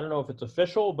that. I don't know if it's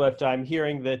official, but I'm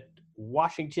hearing that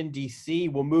Washington, D.C.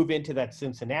 will move into that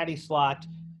Cincinnati slot.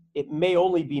 It may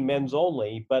only be men's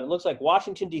only, but it looks like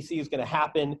Washington, D.C. is going to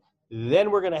happen.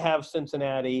 Then we're going to have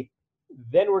Cincinnati.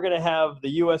 Then we're going to have the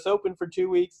U.S. Open for 2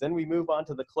 weeks. Then we move on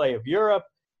to the clay of Europe,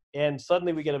 and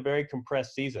suddenly we get a very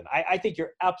compressed season. I think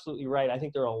you're absolutely right. I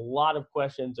think there are a lot of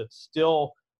questions that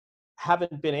still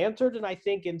haven't been answered, and I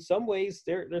think in some ways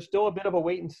there's still a bit of a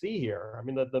wait and see here. I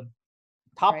mean, the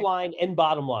top line and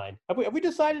bottom line. Have we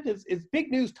decided is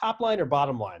big news top line or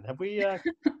bottom line? Have we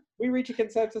we reach a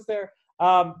consensus there?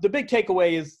 The big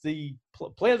takeaway is the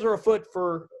plans are afoot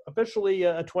for officially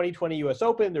a 2020 U.S.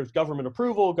 Open. There's government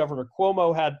approval. Governor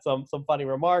Cuomo had some funny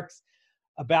remarks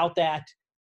about that,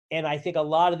 and I think a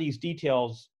lot of these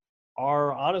details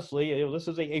are honestly, this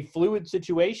is a fluid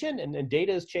situation, and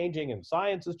data is changing and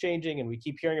science is changing, and we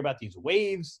keep hearing about these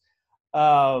waves.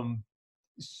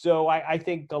 So I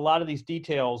think a lot of these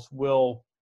details will,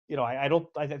 I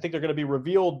think they're going to be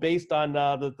revealed based on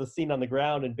the scene on the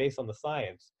ground and based on the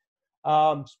science.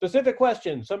 Specific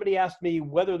question. Somebody asked me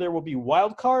whether there will be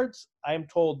wild cards. I am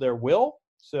told there will.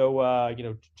 So,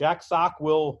 Jack Sock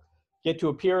will get to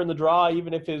appear in the draw,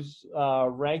 even if his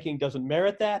ranking doesn't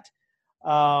merit that.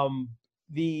 I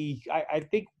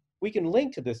think we can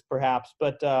link to this perhaps,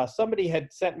 but somebody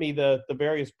had sent me the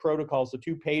various protocols, the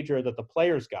 2-pager that the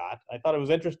players got. I thought it was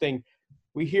interesting.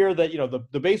 We hear that,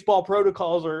 the baseball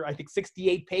protocols are, I think,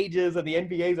 68 pages, and the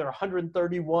NBA's are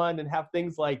 131, and have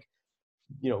things like,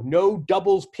 no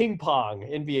doubles ping pong,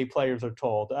 NBA players are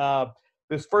told.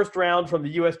 This first round from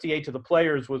the USTA to the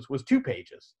players was 2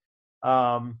 pages.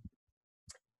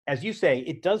 As you say,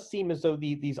 it does seem as though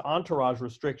these entourage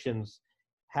restrictions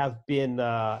have been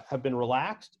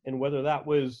relaxed, and whether that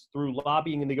was through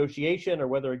lobbying and negotiation, or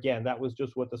whether, again, that was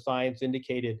just what the science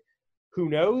indicated, who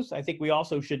knows? I think we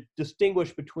also should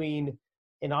distinguish between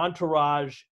an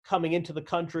entourage coming into the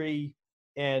country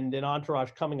and an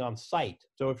entourage coming on site.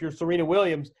 So if you're Serena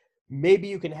Williams, maybe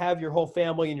you can have your whole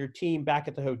family and your team back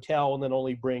at the hotel and then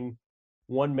only bring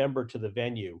one member to the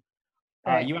venue.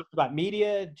 Right. You asked about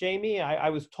media, Jamie. I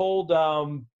was told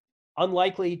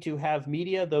unlikely to have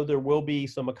media, though there will be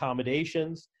some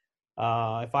accommodations.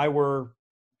 If I were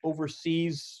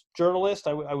overseas journalist,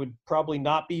 I would probably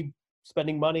not be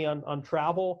spending money on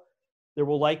travel. There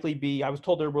will likely be, I was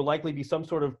told there will likely be some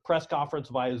sort of press conference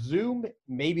via Zoom.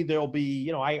 Maybe there'll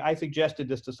be, I suggested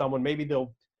this to someone, maybe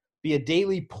there'll be a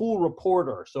daily pool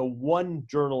reporter. So one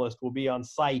journalist will be on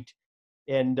site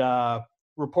and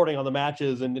reporting on the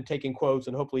matches and taking quotes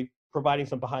and hopefully providing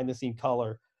some behind the scene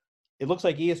color. It looks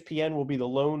like ESPN will be the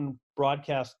lone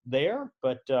broadcast there,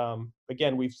 but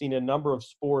again, we've seen a number of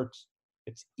sports.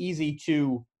 It's easy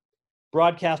to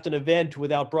broadcast an event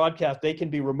without broadcast. They can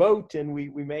be remote, and we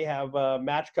may have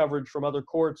match coverage from other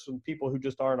courts and people who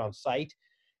just aren't on site.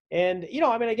 And,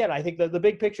 again, I think the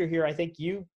big picture here, I think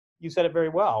you said it very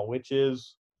well, which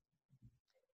is,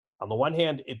 on the one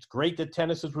hand, it's great that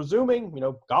tennis is resuming.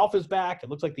 Golf is back. It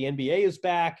looks like the NBA is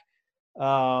back. A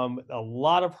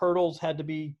lot of hurdles had to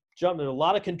be jumped. There's a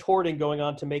lot of contorting going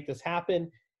on to make this happen.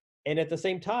 And at the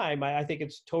same time, I think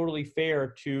it's totally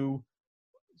fair to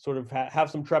sort of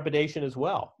have some trepidation as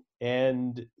well.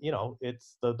 And,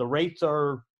 it's the rates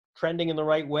are trending in the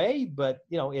right way, but,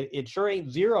 it sure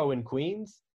ain't zero in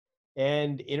Queens.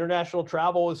 And international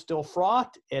travel is still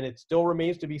fraught, and it still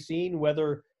remains to be seen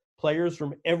whether players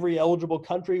from every eligible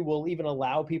country will even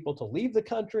allow people to leave the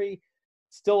country.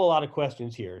 Still a lot of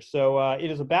questions here. So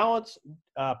it is a balance.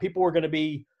 People are going to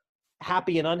be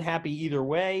happy and unhappy either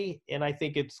way. And I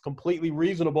think it's completely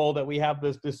reasonable that we have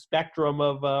this spectrum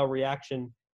of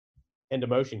reaction and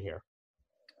emotion here.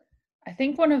 I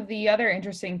think one of the other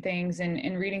interesting things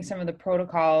in reading some of the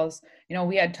protocols,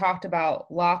 we had talked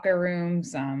about locker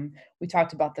rooms. We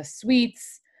talked about the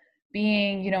suites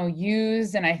being,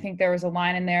 used. And I think there was a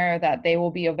line in there that they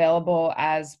will be available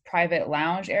as private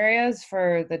lounge areas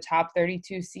for the top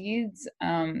 32 seeds,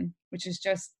 which is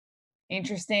just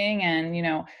interesting.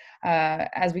 And,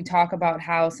 as we talk about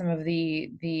how some of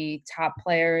the top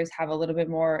players have a little bit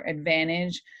more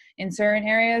advantage in certain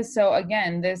areas. So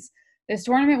again, this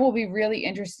tournament will be really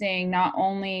interesting, not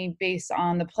only based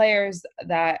on the players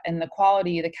and the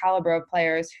quality, the caliber of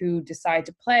players who decide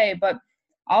to play, but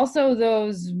also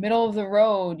those middle of the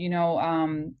road,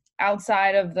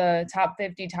 outside of the top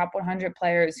 50, top 100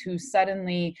 players who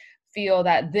suddenly feel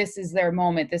that this is their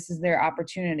moment, this is their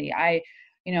opportunity.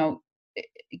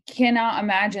 cannot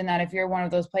imagine that if you're one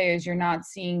of those players, you're not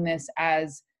seeing this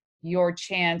as your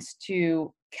chance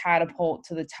to catapult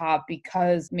to the top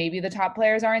because maybe the top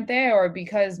players aren't there, or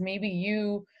because maybe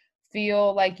you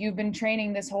feel like you've been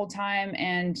training this whole time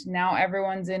and now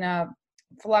everyone's in a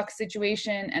flux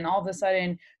situation and all of a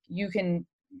sudden you can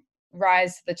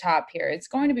rise to the top here. It's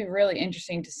going to be really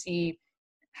interesting to see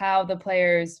how the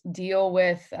players deal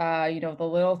with, the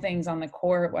little things on the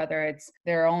court, whether it's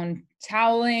their own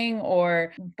toweling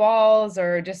or balls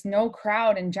or just no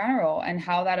crowd in general, and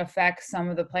how that affects some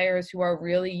of the players who are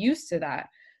really used to that.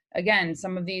 Again,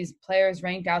 some of these players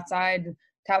ranked outside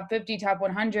top 50, top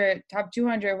 100, top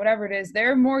 200, whatever it is,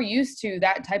 they're more used to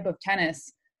that type of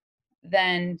tennis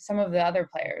than some of the other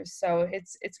players. So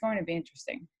it's going to be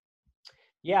interesting.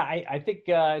 Yeah, I think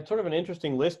it's sort of an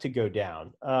interesting list to go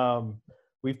down.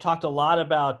 We've talked a lot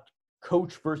about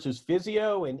coach versus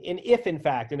physio, and if in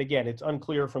fact, and again, it's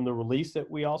unclear from the release that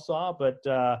we all saw, but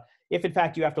if in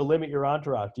fact you have to limit your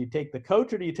entourage, do you take the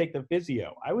coach or do you take the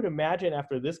physio? I would imagine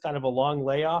after this kind of a long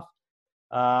layoff,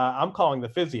 I'm calling the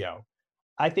physio.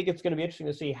 I think it's going to be interesting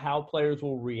to see how players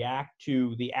will react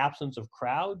to the absence of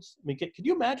crowds. I mean, could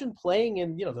you imagine playing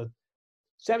in, the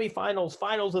semifinals,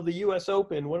 finals of the U.S.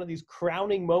 Open, one of these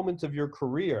crowning moments of your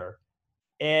career,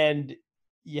 and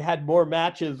you had more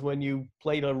matches when you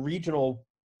played a regional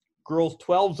girls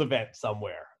 12s event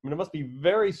somewhere? I mean, it must be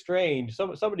very strange.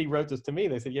 Somebody wrote this to me.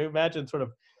 They said, you imagine sort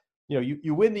of,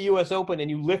 you win the U.S. Open and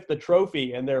you lift the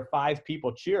trophy and there are 5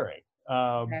 people cheering.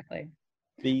 Exactly.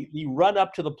 The run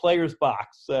up to the players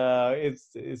box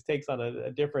is takes on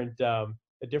a different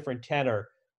tenor.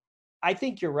 I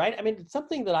think you're right. I mean, it's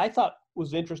something that I thought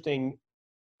was interesting.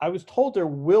 I was told there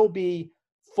will be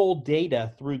full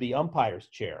data through the umpire's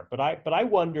chair, but I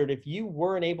wondered if you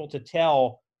weren't able to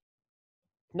tell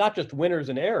not just winners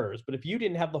and errors, but if you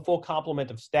didn't have the full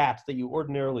complement of stats that you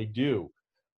ordinarily do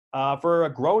for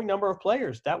a growing number of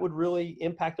players, that would really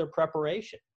impact their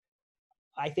preparation.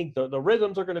 I think the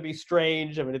rhythms are going to be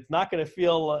strange. I mean, it's not going to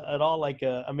feel at all like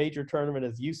a major tournament,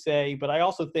 as you say, but I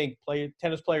also think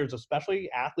tennis players, especially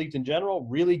athletes in general,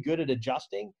 really good at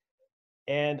adjusting.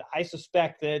 And I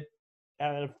suspect that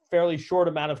at a fairly short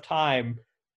amount of time,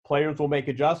 players will make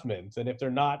adjustments. And if they're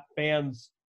not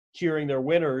fans cheering their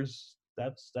winners,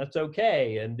 that's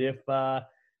okay. And if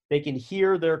they can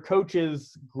hear their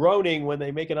coaches groaning when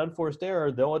they make an unforced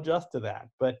error, they'll adjust to that.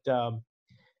 But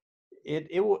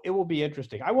it will be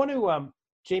interesting. I want to,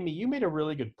 Jamie, you made a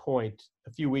really good point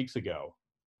a few weeks ago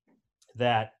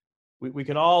that we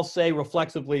can all say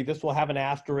reflexively, this will have an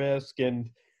asterisk, and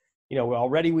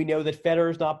already we know that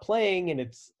Federer's not playing, and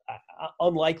it's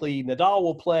unlikely Nadal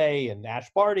will play, and Ash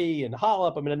Barty and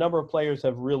Halep. I mean, a number of players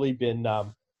have really been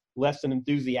less than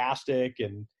enthusiastic,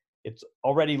 and it's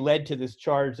already led to this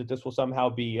charge that this will somehow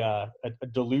be a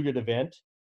diluted event.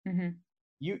 Mm-hmm.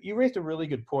 You raised a really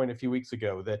good point a few weeks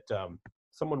ago that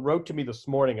someone wrote to me this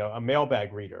morning, a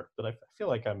mailbag reader, but I feel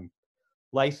like I'm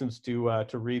licensed to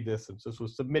read this since this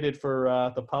was submitted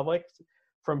for the public,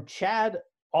 from Chad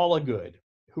Allagood,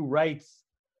 who writes,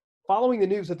 following the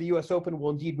news that the U.S. Open will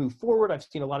indeed move forward, I've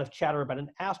seen a lot of chatter about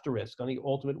an asterisk on the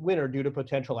ultimate winner due to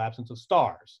potential absence of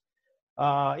stars.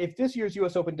 If this year's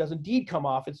U.S. Open does indeed come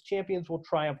off, its champions will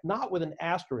triumph not with an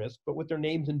asterisk, but with their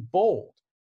names in bold.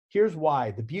 Here's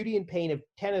why. The beauty and pain of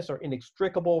tennis are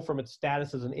inextricable from its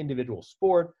status as an individual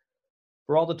sport.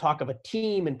 For all the talk of a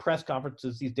team in press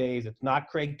conferences these days, it's not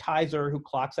Craig Tyser who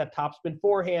clocks that topspin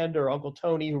forehand, or Uncle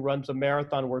Tony who runs a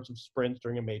marathon worth of sprints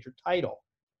during a major title.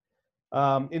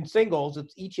 In singles,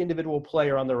 it's each individual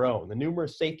player on their own. The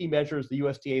numerous safety measures the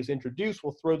USTA has introduced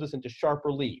will throw this into sharp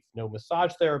relief. No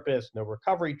massage therapist, no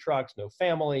recovery trucks, no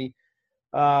family.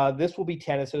 This will be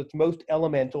tennis at its most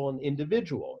elemental and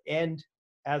individual, and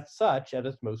as such, at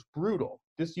its most brutal.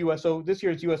 This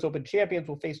year's U.S. Open champions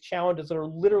will face challenges that are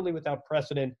literally without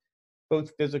precedent,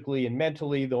 both physically and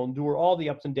mentally. They'll endure all the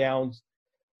ups and downs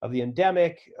of the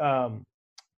endemic, and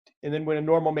then win a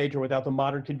normal major without the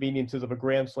modern conveniences of a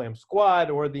Grand Slam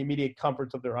squad or the immediate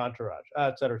comforts of their entourage,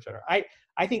 et cetera, et cetera.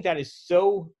 I think that is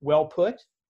so well put,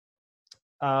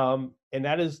 and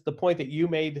that is the point that you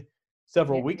made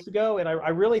several weeks ago, and I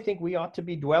really think we ought to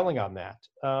be dwelling on that.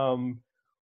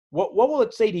 What will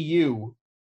it say to you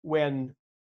when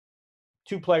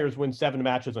 2 players win 7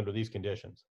 matches under these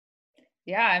conditions?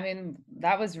 Yeah, I mean,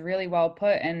 that was really well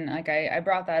put. And like I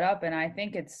brought that up, and I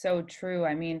think it's so true.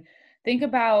 I mean, think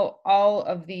about all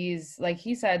of these, like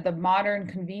he said, the modern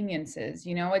conveniences.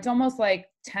 It's almost like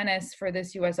tennis for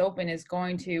this U.S. Open is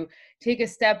going to take a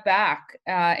step back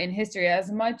in history. As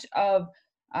much of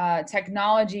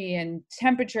technology and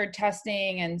temperature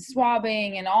testing and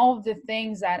swabbing and all of the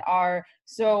things that are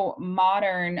so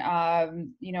modern,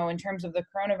 in terms of the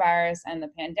coronavirus and the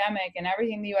pandemic and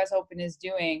everything the U.S. Open is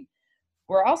doing,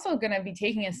 we're also going to be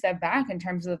taking a step back in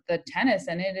terms of the tennis,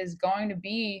 and it is going to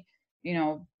be,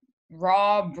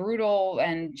 raw, brutal,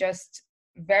 and just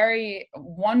very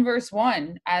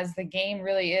 1v1 as the game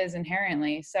really is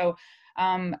inherently. So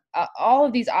all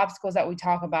of these obstacles that we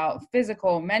talk about,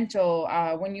 physical, mental,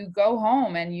 when you go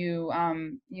home and you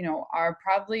are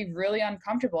probably really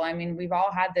uncomfortable. I mean, we've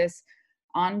all had this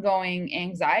ongoing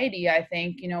anxiety, I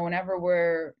think, whenever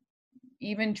we're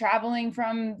even traveling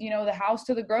from, the house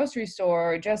to the grocery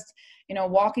store, or just,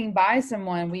 walking by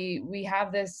someone, we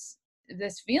have this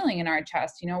feeling in our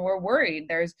chest, we're worried.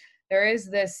 There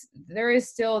is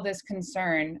still this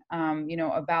concern,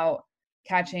 about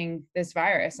catching this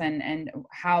virus and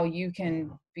how you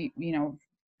can be,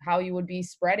 how you would be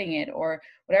spreading it or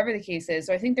whatever the case is.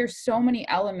 So I think there's so many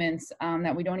elements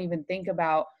that we don't even think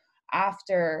about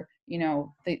after,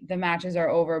 the matches are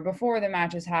over, before the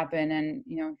matches happen. And,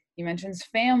 he mentions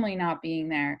family not being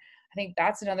there. I think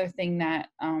that's another thing that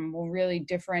will really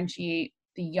differentiate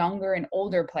the younger and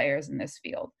older players in this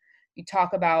field. You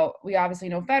talk about, we obviously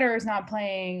know Federer's not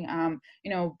playing,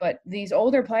 but these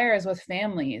older players with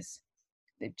families,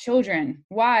 the children,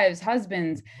 wives,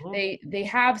 husbands, they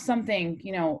have something,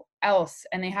 else,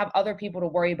 and they have other people to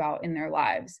worry about in their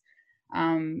lives.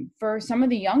 For some of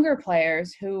the younger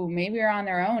players who maybe are on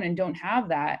their own and don't have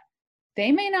that, they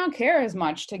may not care as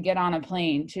much to get on a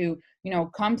plane to,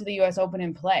 come to the U.S. Open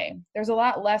and play. There's a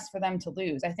lot less for them to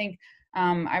lose. I think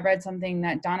I read something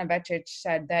that Donna Vekic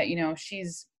said that,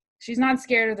 she's not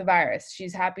scared of the virus.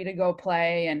 She's happy to go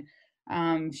play,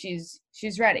 and she's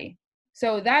ready.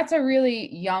 So that's a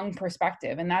really young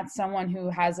perspective, and that's someone who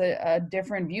has a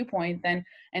different viewpoint than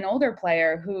an older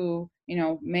player who,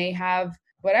 may have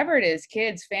whatever it is,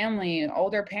 kids, family,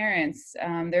 older parents.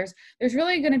 There's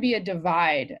really going to be a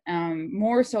divide,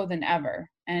 more so than ever,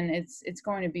 and it's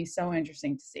going to be so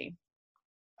interesting to see.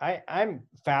 I'm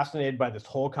fascinated by this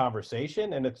whole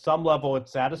conversation, and at some level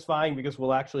it's satisfying because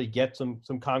we'll actually get some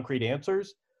concrete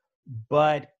answers.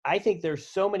 But I think there's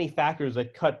so many factors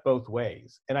that cut both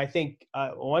ways. And I think on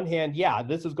one hand,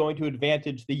 this is going to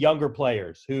advantage the younger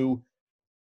players who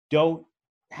don't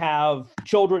have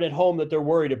children at home that they're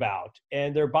worried about,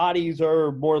 and their bodies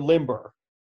are more limber.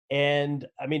 And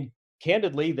I mean,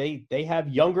 candidly, they have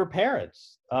younger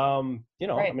parents. Right.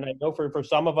 I mean, I know for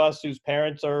some of us whose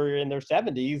parents are in their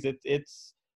 70s,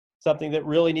 it's something that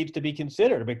really needs to be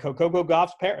considered. I mean, Coco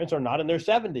Gauff's parents are not in their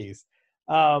 70s.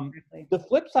 The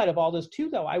flip side of all this too,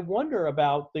 though, I wonder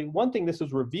about the one thing this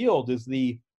has revealed is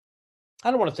I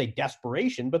don't want to say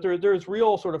desperation, but there's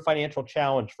real sort of financial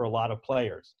challenge for a lot of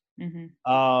players.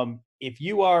 Mm-hmm. If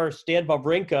you are Stan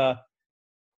Wawrinka,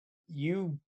 he's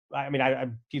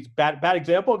a bad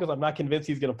example because I'm not convinced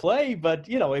he's going to play, but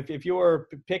if you're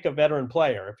pick a veteran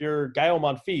player, if you're Gael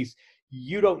Monfils,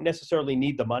 you don't necessarily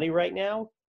need the money right now.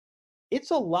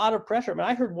 It's a lot of pressure. I mean,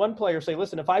 I heard one player say,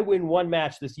 listen, if I win one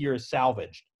match this year is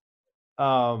salvaged.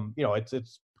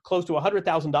 It's close to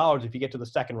 $100,000 if you get to the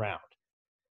second round.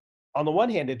 On the one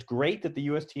hand, it's great that the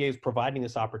USTA is providing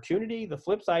this opportunity. The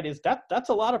flip side is that's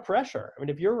a lot of pressure. I mean,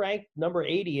 if you're ranked number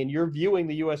 80 and you're viewing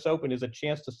the US Open as a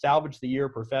chance to salvage the year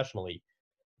professionally,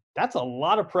 that's a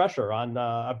lot of pressure on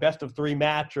a best of 3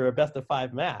 match or a best of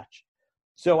 5 match.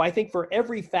 So I think for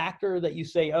every factor that you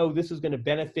say, oh, this is going to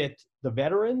benefit the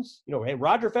veterans, hey,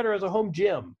 Roger Federer has a home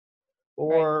gym,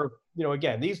 or, right.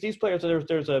 Again, these players,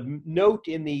 there's a note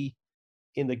in the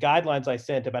guidelines I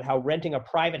sent about how renting a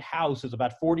private house is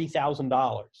about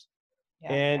 $40,000.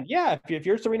 Yeah. And if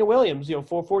you're Serena Williams,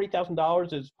 for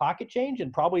 $40,000 is pocket change,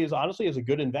 and probably is a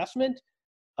good investment.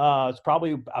 It's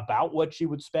probably about what she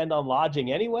would spend on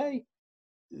lodging anyway.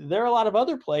 There are a lot of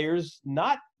other players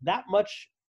not that much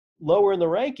lower in the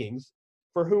rankings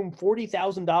for whom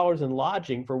 $40,000 in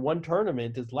lodging for one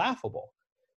tournament is laughable.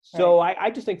 So right. I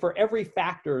just think for every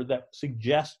factor that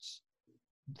suggests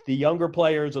the younger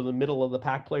players or the middle of the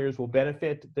pack players will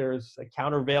benefit, there's a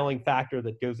countervailing factor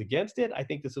that goes against it. I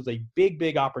think this is a big,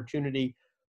 big opportunity.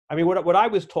 I mean, what I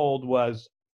was told was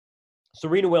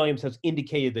Serena Williams has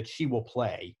indicated that she will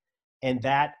play, and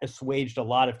that assuaged a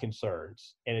lot of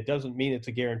concerns. And it doesn't mean it's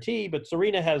a guarantee, but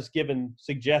Serena has given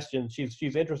suggestions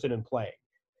she's interested in playing.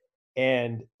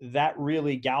 And that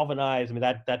really galvanized, I mean,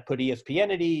 that put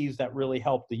ESPN at ease, that really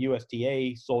helped the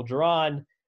USTA soldier on.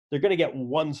 They're going to get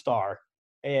one star.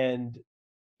 And,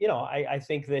 I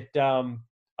think that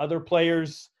other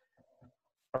players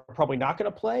are probably not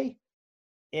going to play.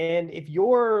 And if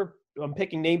you're I'm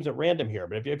picking names at random here,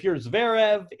 but if you're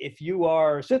Zverev, if you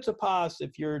are Tsitsipas,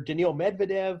 if you're Daniil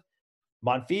Medvedev,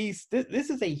 Monfils, this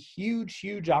is a huge,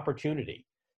 huge opportunity.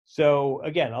 So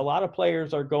again, a lot of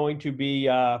players are going to be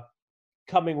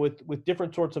coming with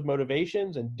different sorts of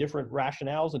motivations and different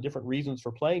rationales and different reasons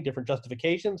for playing, different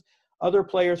justifications. Other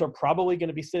players are probably going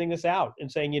to be sitting this out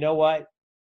and saying, you know what,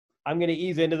 I'm going to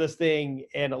ease into this thing,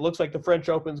 and it looks like the French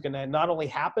Open is going to not only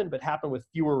happen, but happen with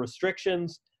fewer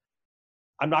restrictions.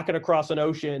 I'm not going to cross an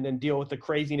ocean and deal with the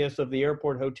craziness of the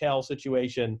airport hotel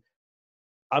situation.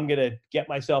 I'm going to get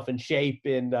myself in shape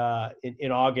in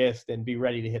August and be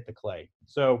ready to hit the clay.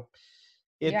 So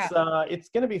it's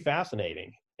going to be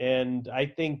fascinating. And I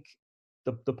think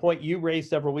the point you raised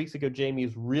several weeks ago, Jamie,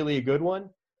 is really a good one,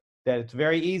 that it's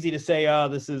very easy to say, oh,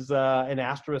 this is an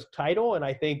asterisk title. And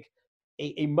I think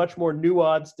a much more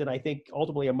nuanced and I think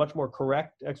ultimately a much more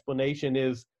correct explanation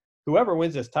is whoever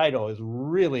wins this title is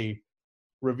really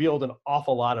revealed an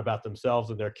awful lot about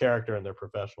themselves and their character and their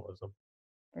professionalism.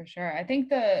 For sure. I think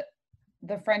the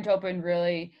French Open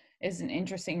really is an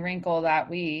interesting wrinkle that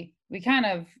we kind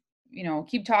of,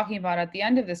 keep talking about at the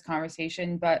end of this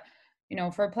conversation. But,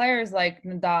 for players like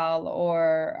Nadal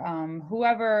or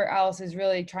whoever else is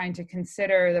really trying to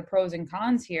consider the pros and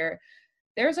cons here,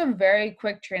 there's a very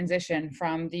quick transition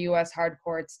from the U.S. hard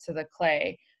courts to the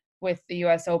clay with the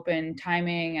U.S. Open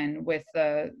timing and with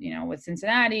with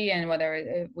Cincinnati and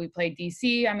whether we play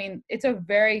DC. I mean, it's a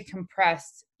very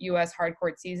compressed U.S. hard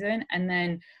court season. And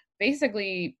then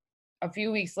basically a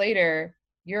few weeks later,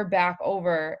 you're back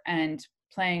over and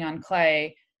playing on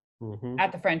clay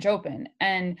at the French Open.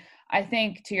 And I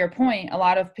think, to your point, a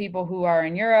lot of people who are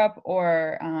in Europe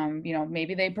or,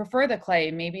 maybe they prefer the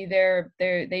clay, maybe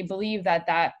they believe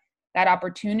that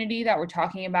opportunity that we're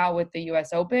talking about with the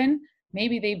U.S. Open,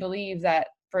 maybe they believe that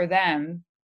for them,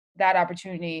 that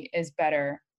opportunity is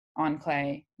better on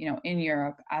clay, in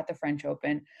Europe at the French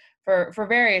Open for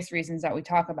various reasons that we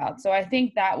talk about. So I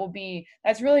think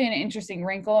that's really an interesting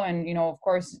wrinkle. And, of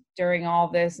course, during all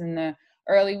of this in the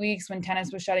early weeks when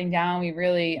tennis was shutting down, we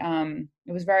really,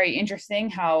 it was very interesting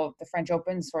how the French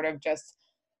Open sort of just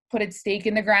put its stake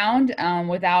in the ground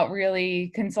without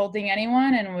really consulting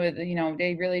anyone. And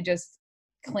they really just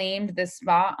claimed this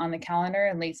spot on the calendar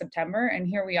in late September. And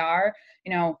here we are,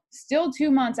 still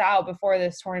 2 months out before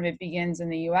this tournament begins in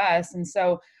the US. And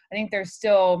so I think there's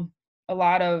still a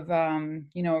lot of,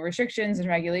 restrictions and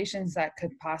regulations that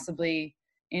could possibly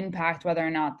impact whether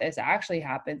or not this actually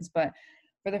happens. But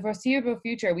for the foreseeable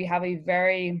future, we have a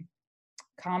very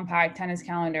compact tennis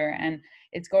calendar, and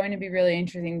it's going to be really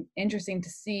interesting to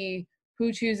see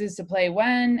who chooses to play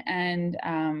when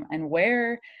and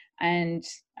where. And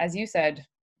as you said,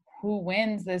 who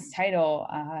wins this title?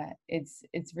 It's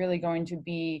really going to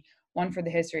be one for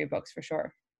the history books for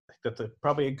sure. That's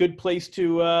probably a good place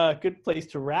to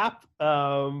wrap.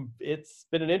 It's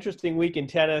been an interesting week in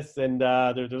tennis, and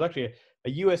there's actually a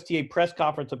USTA press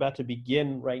conference about to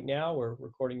begin right now. We're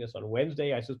recording this on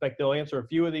Wednesday. I suspect they'll answer a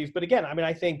few of these. But again,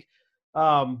 I think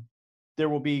there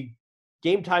will be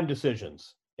game time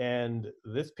decisions. And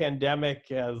this pandemic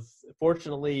has,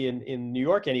 fortunately, in New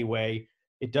York anyway,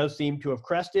 it does seem to have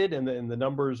crested, and the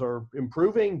numbers are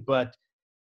improving. But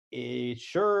it's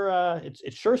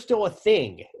sure still a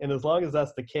thing. And as long as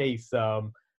that's the case,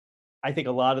 I think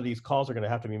a lot of these calls are going to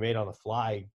have to be made on the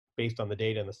fly based on the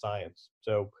data and the science.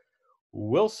 So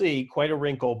we'll see. Quite a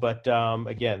wrinkle. But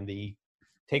again, the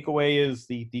takeaway is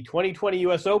the 2020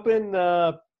 U.S. Open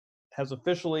has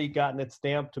officially gotten its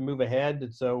stamp to move ahead.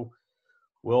 And so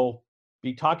we'll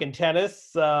be talking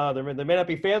tennis. There may not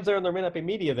be fans there and there may not be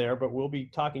media there, but we'll be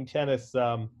talking tennis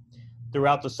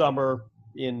throughout the summer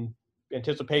in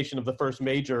anticipation of the first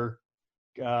major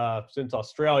since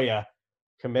Australia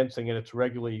commencing at its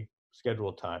regularly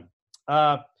scheduled time.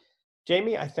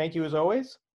 Jamie, I thank you as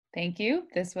always. Thank you.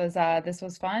 This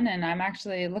was fun, and I'm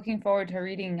actually looking forward to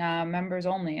reading Members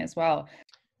Only as well.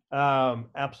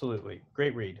 Absolutely.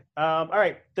 Great read. All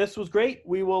right. This was great.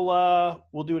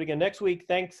 We'll do it again next week.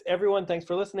 Thanks everyone. Thanks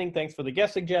for listening. Thanks for the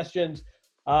guest suggestions.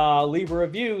 Leave a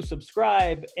review,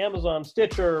 subscribe, Amazon,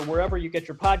 Stitcher, wherever you get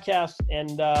your podcasts,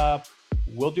 and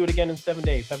we'll do it again in 7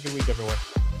 days. Have a good week,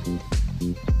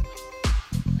 everyone.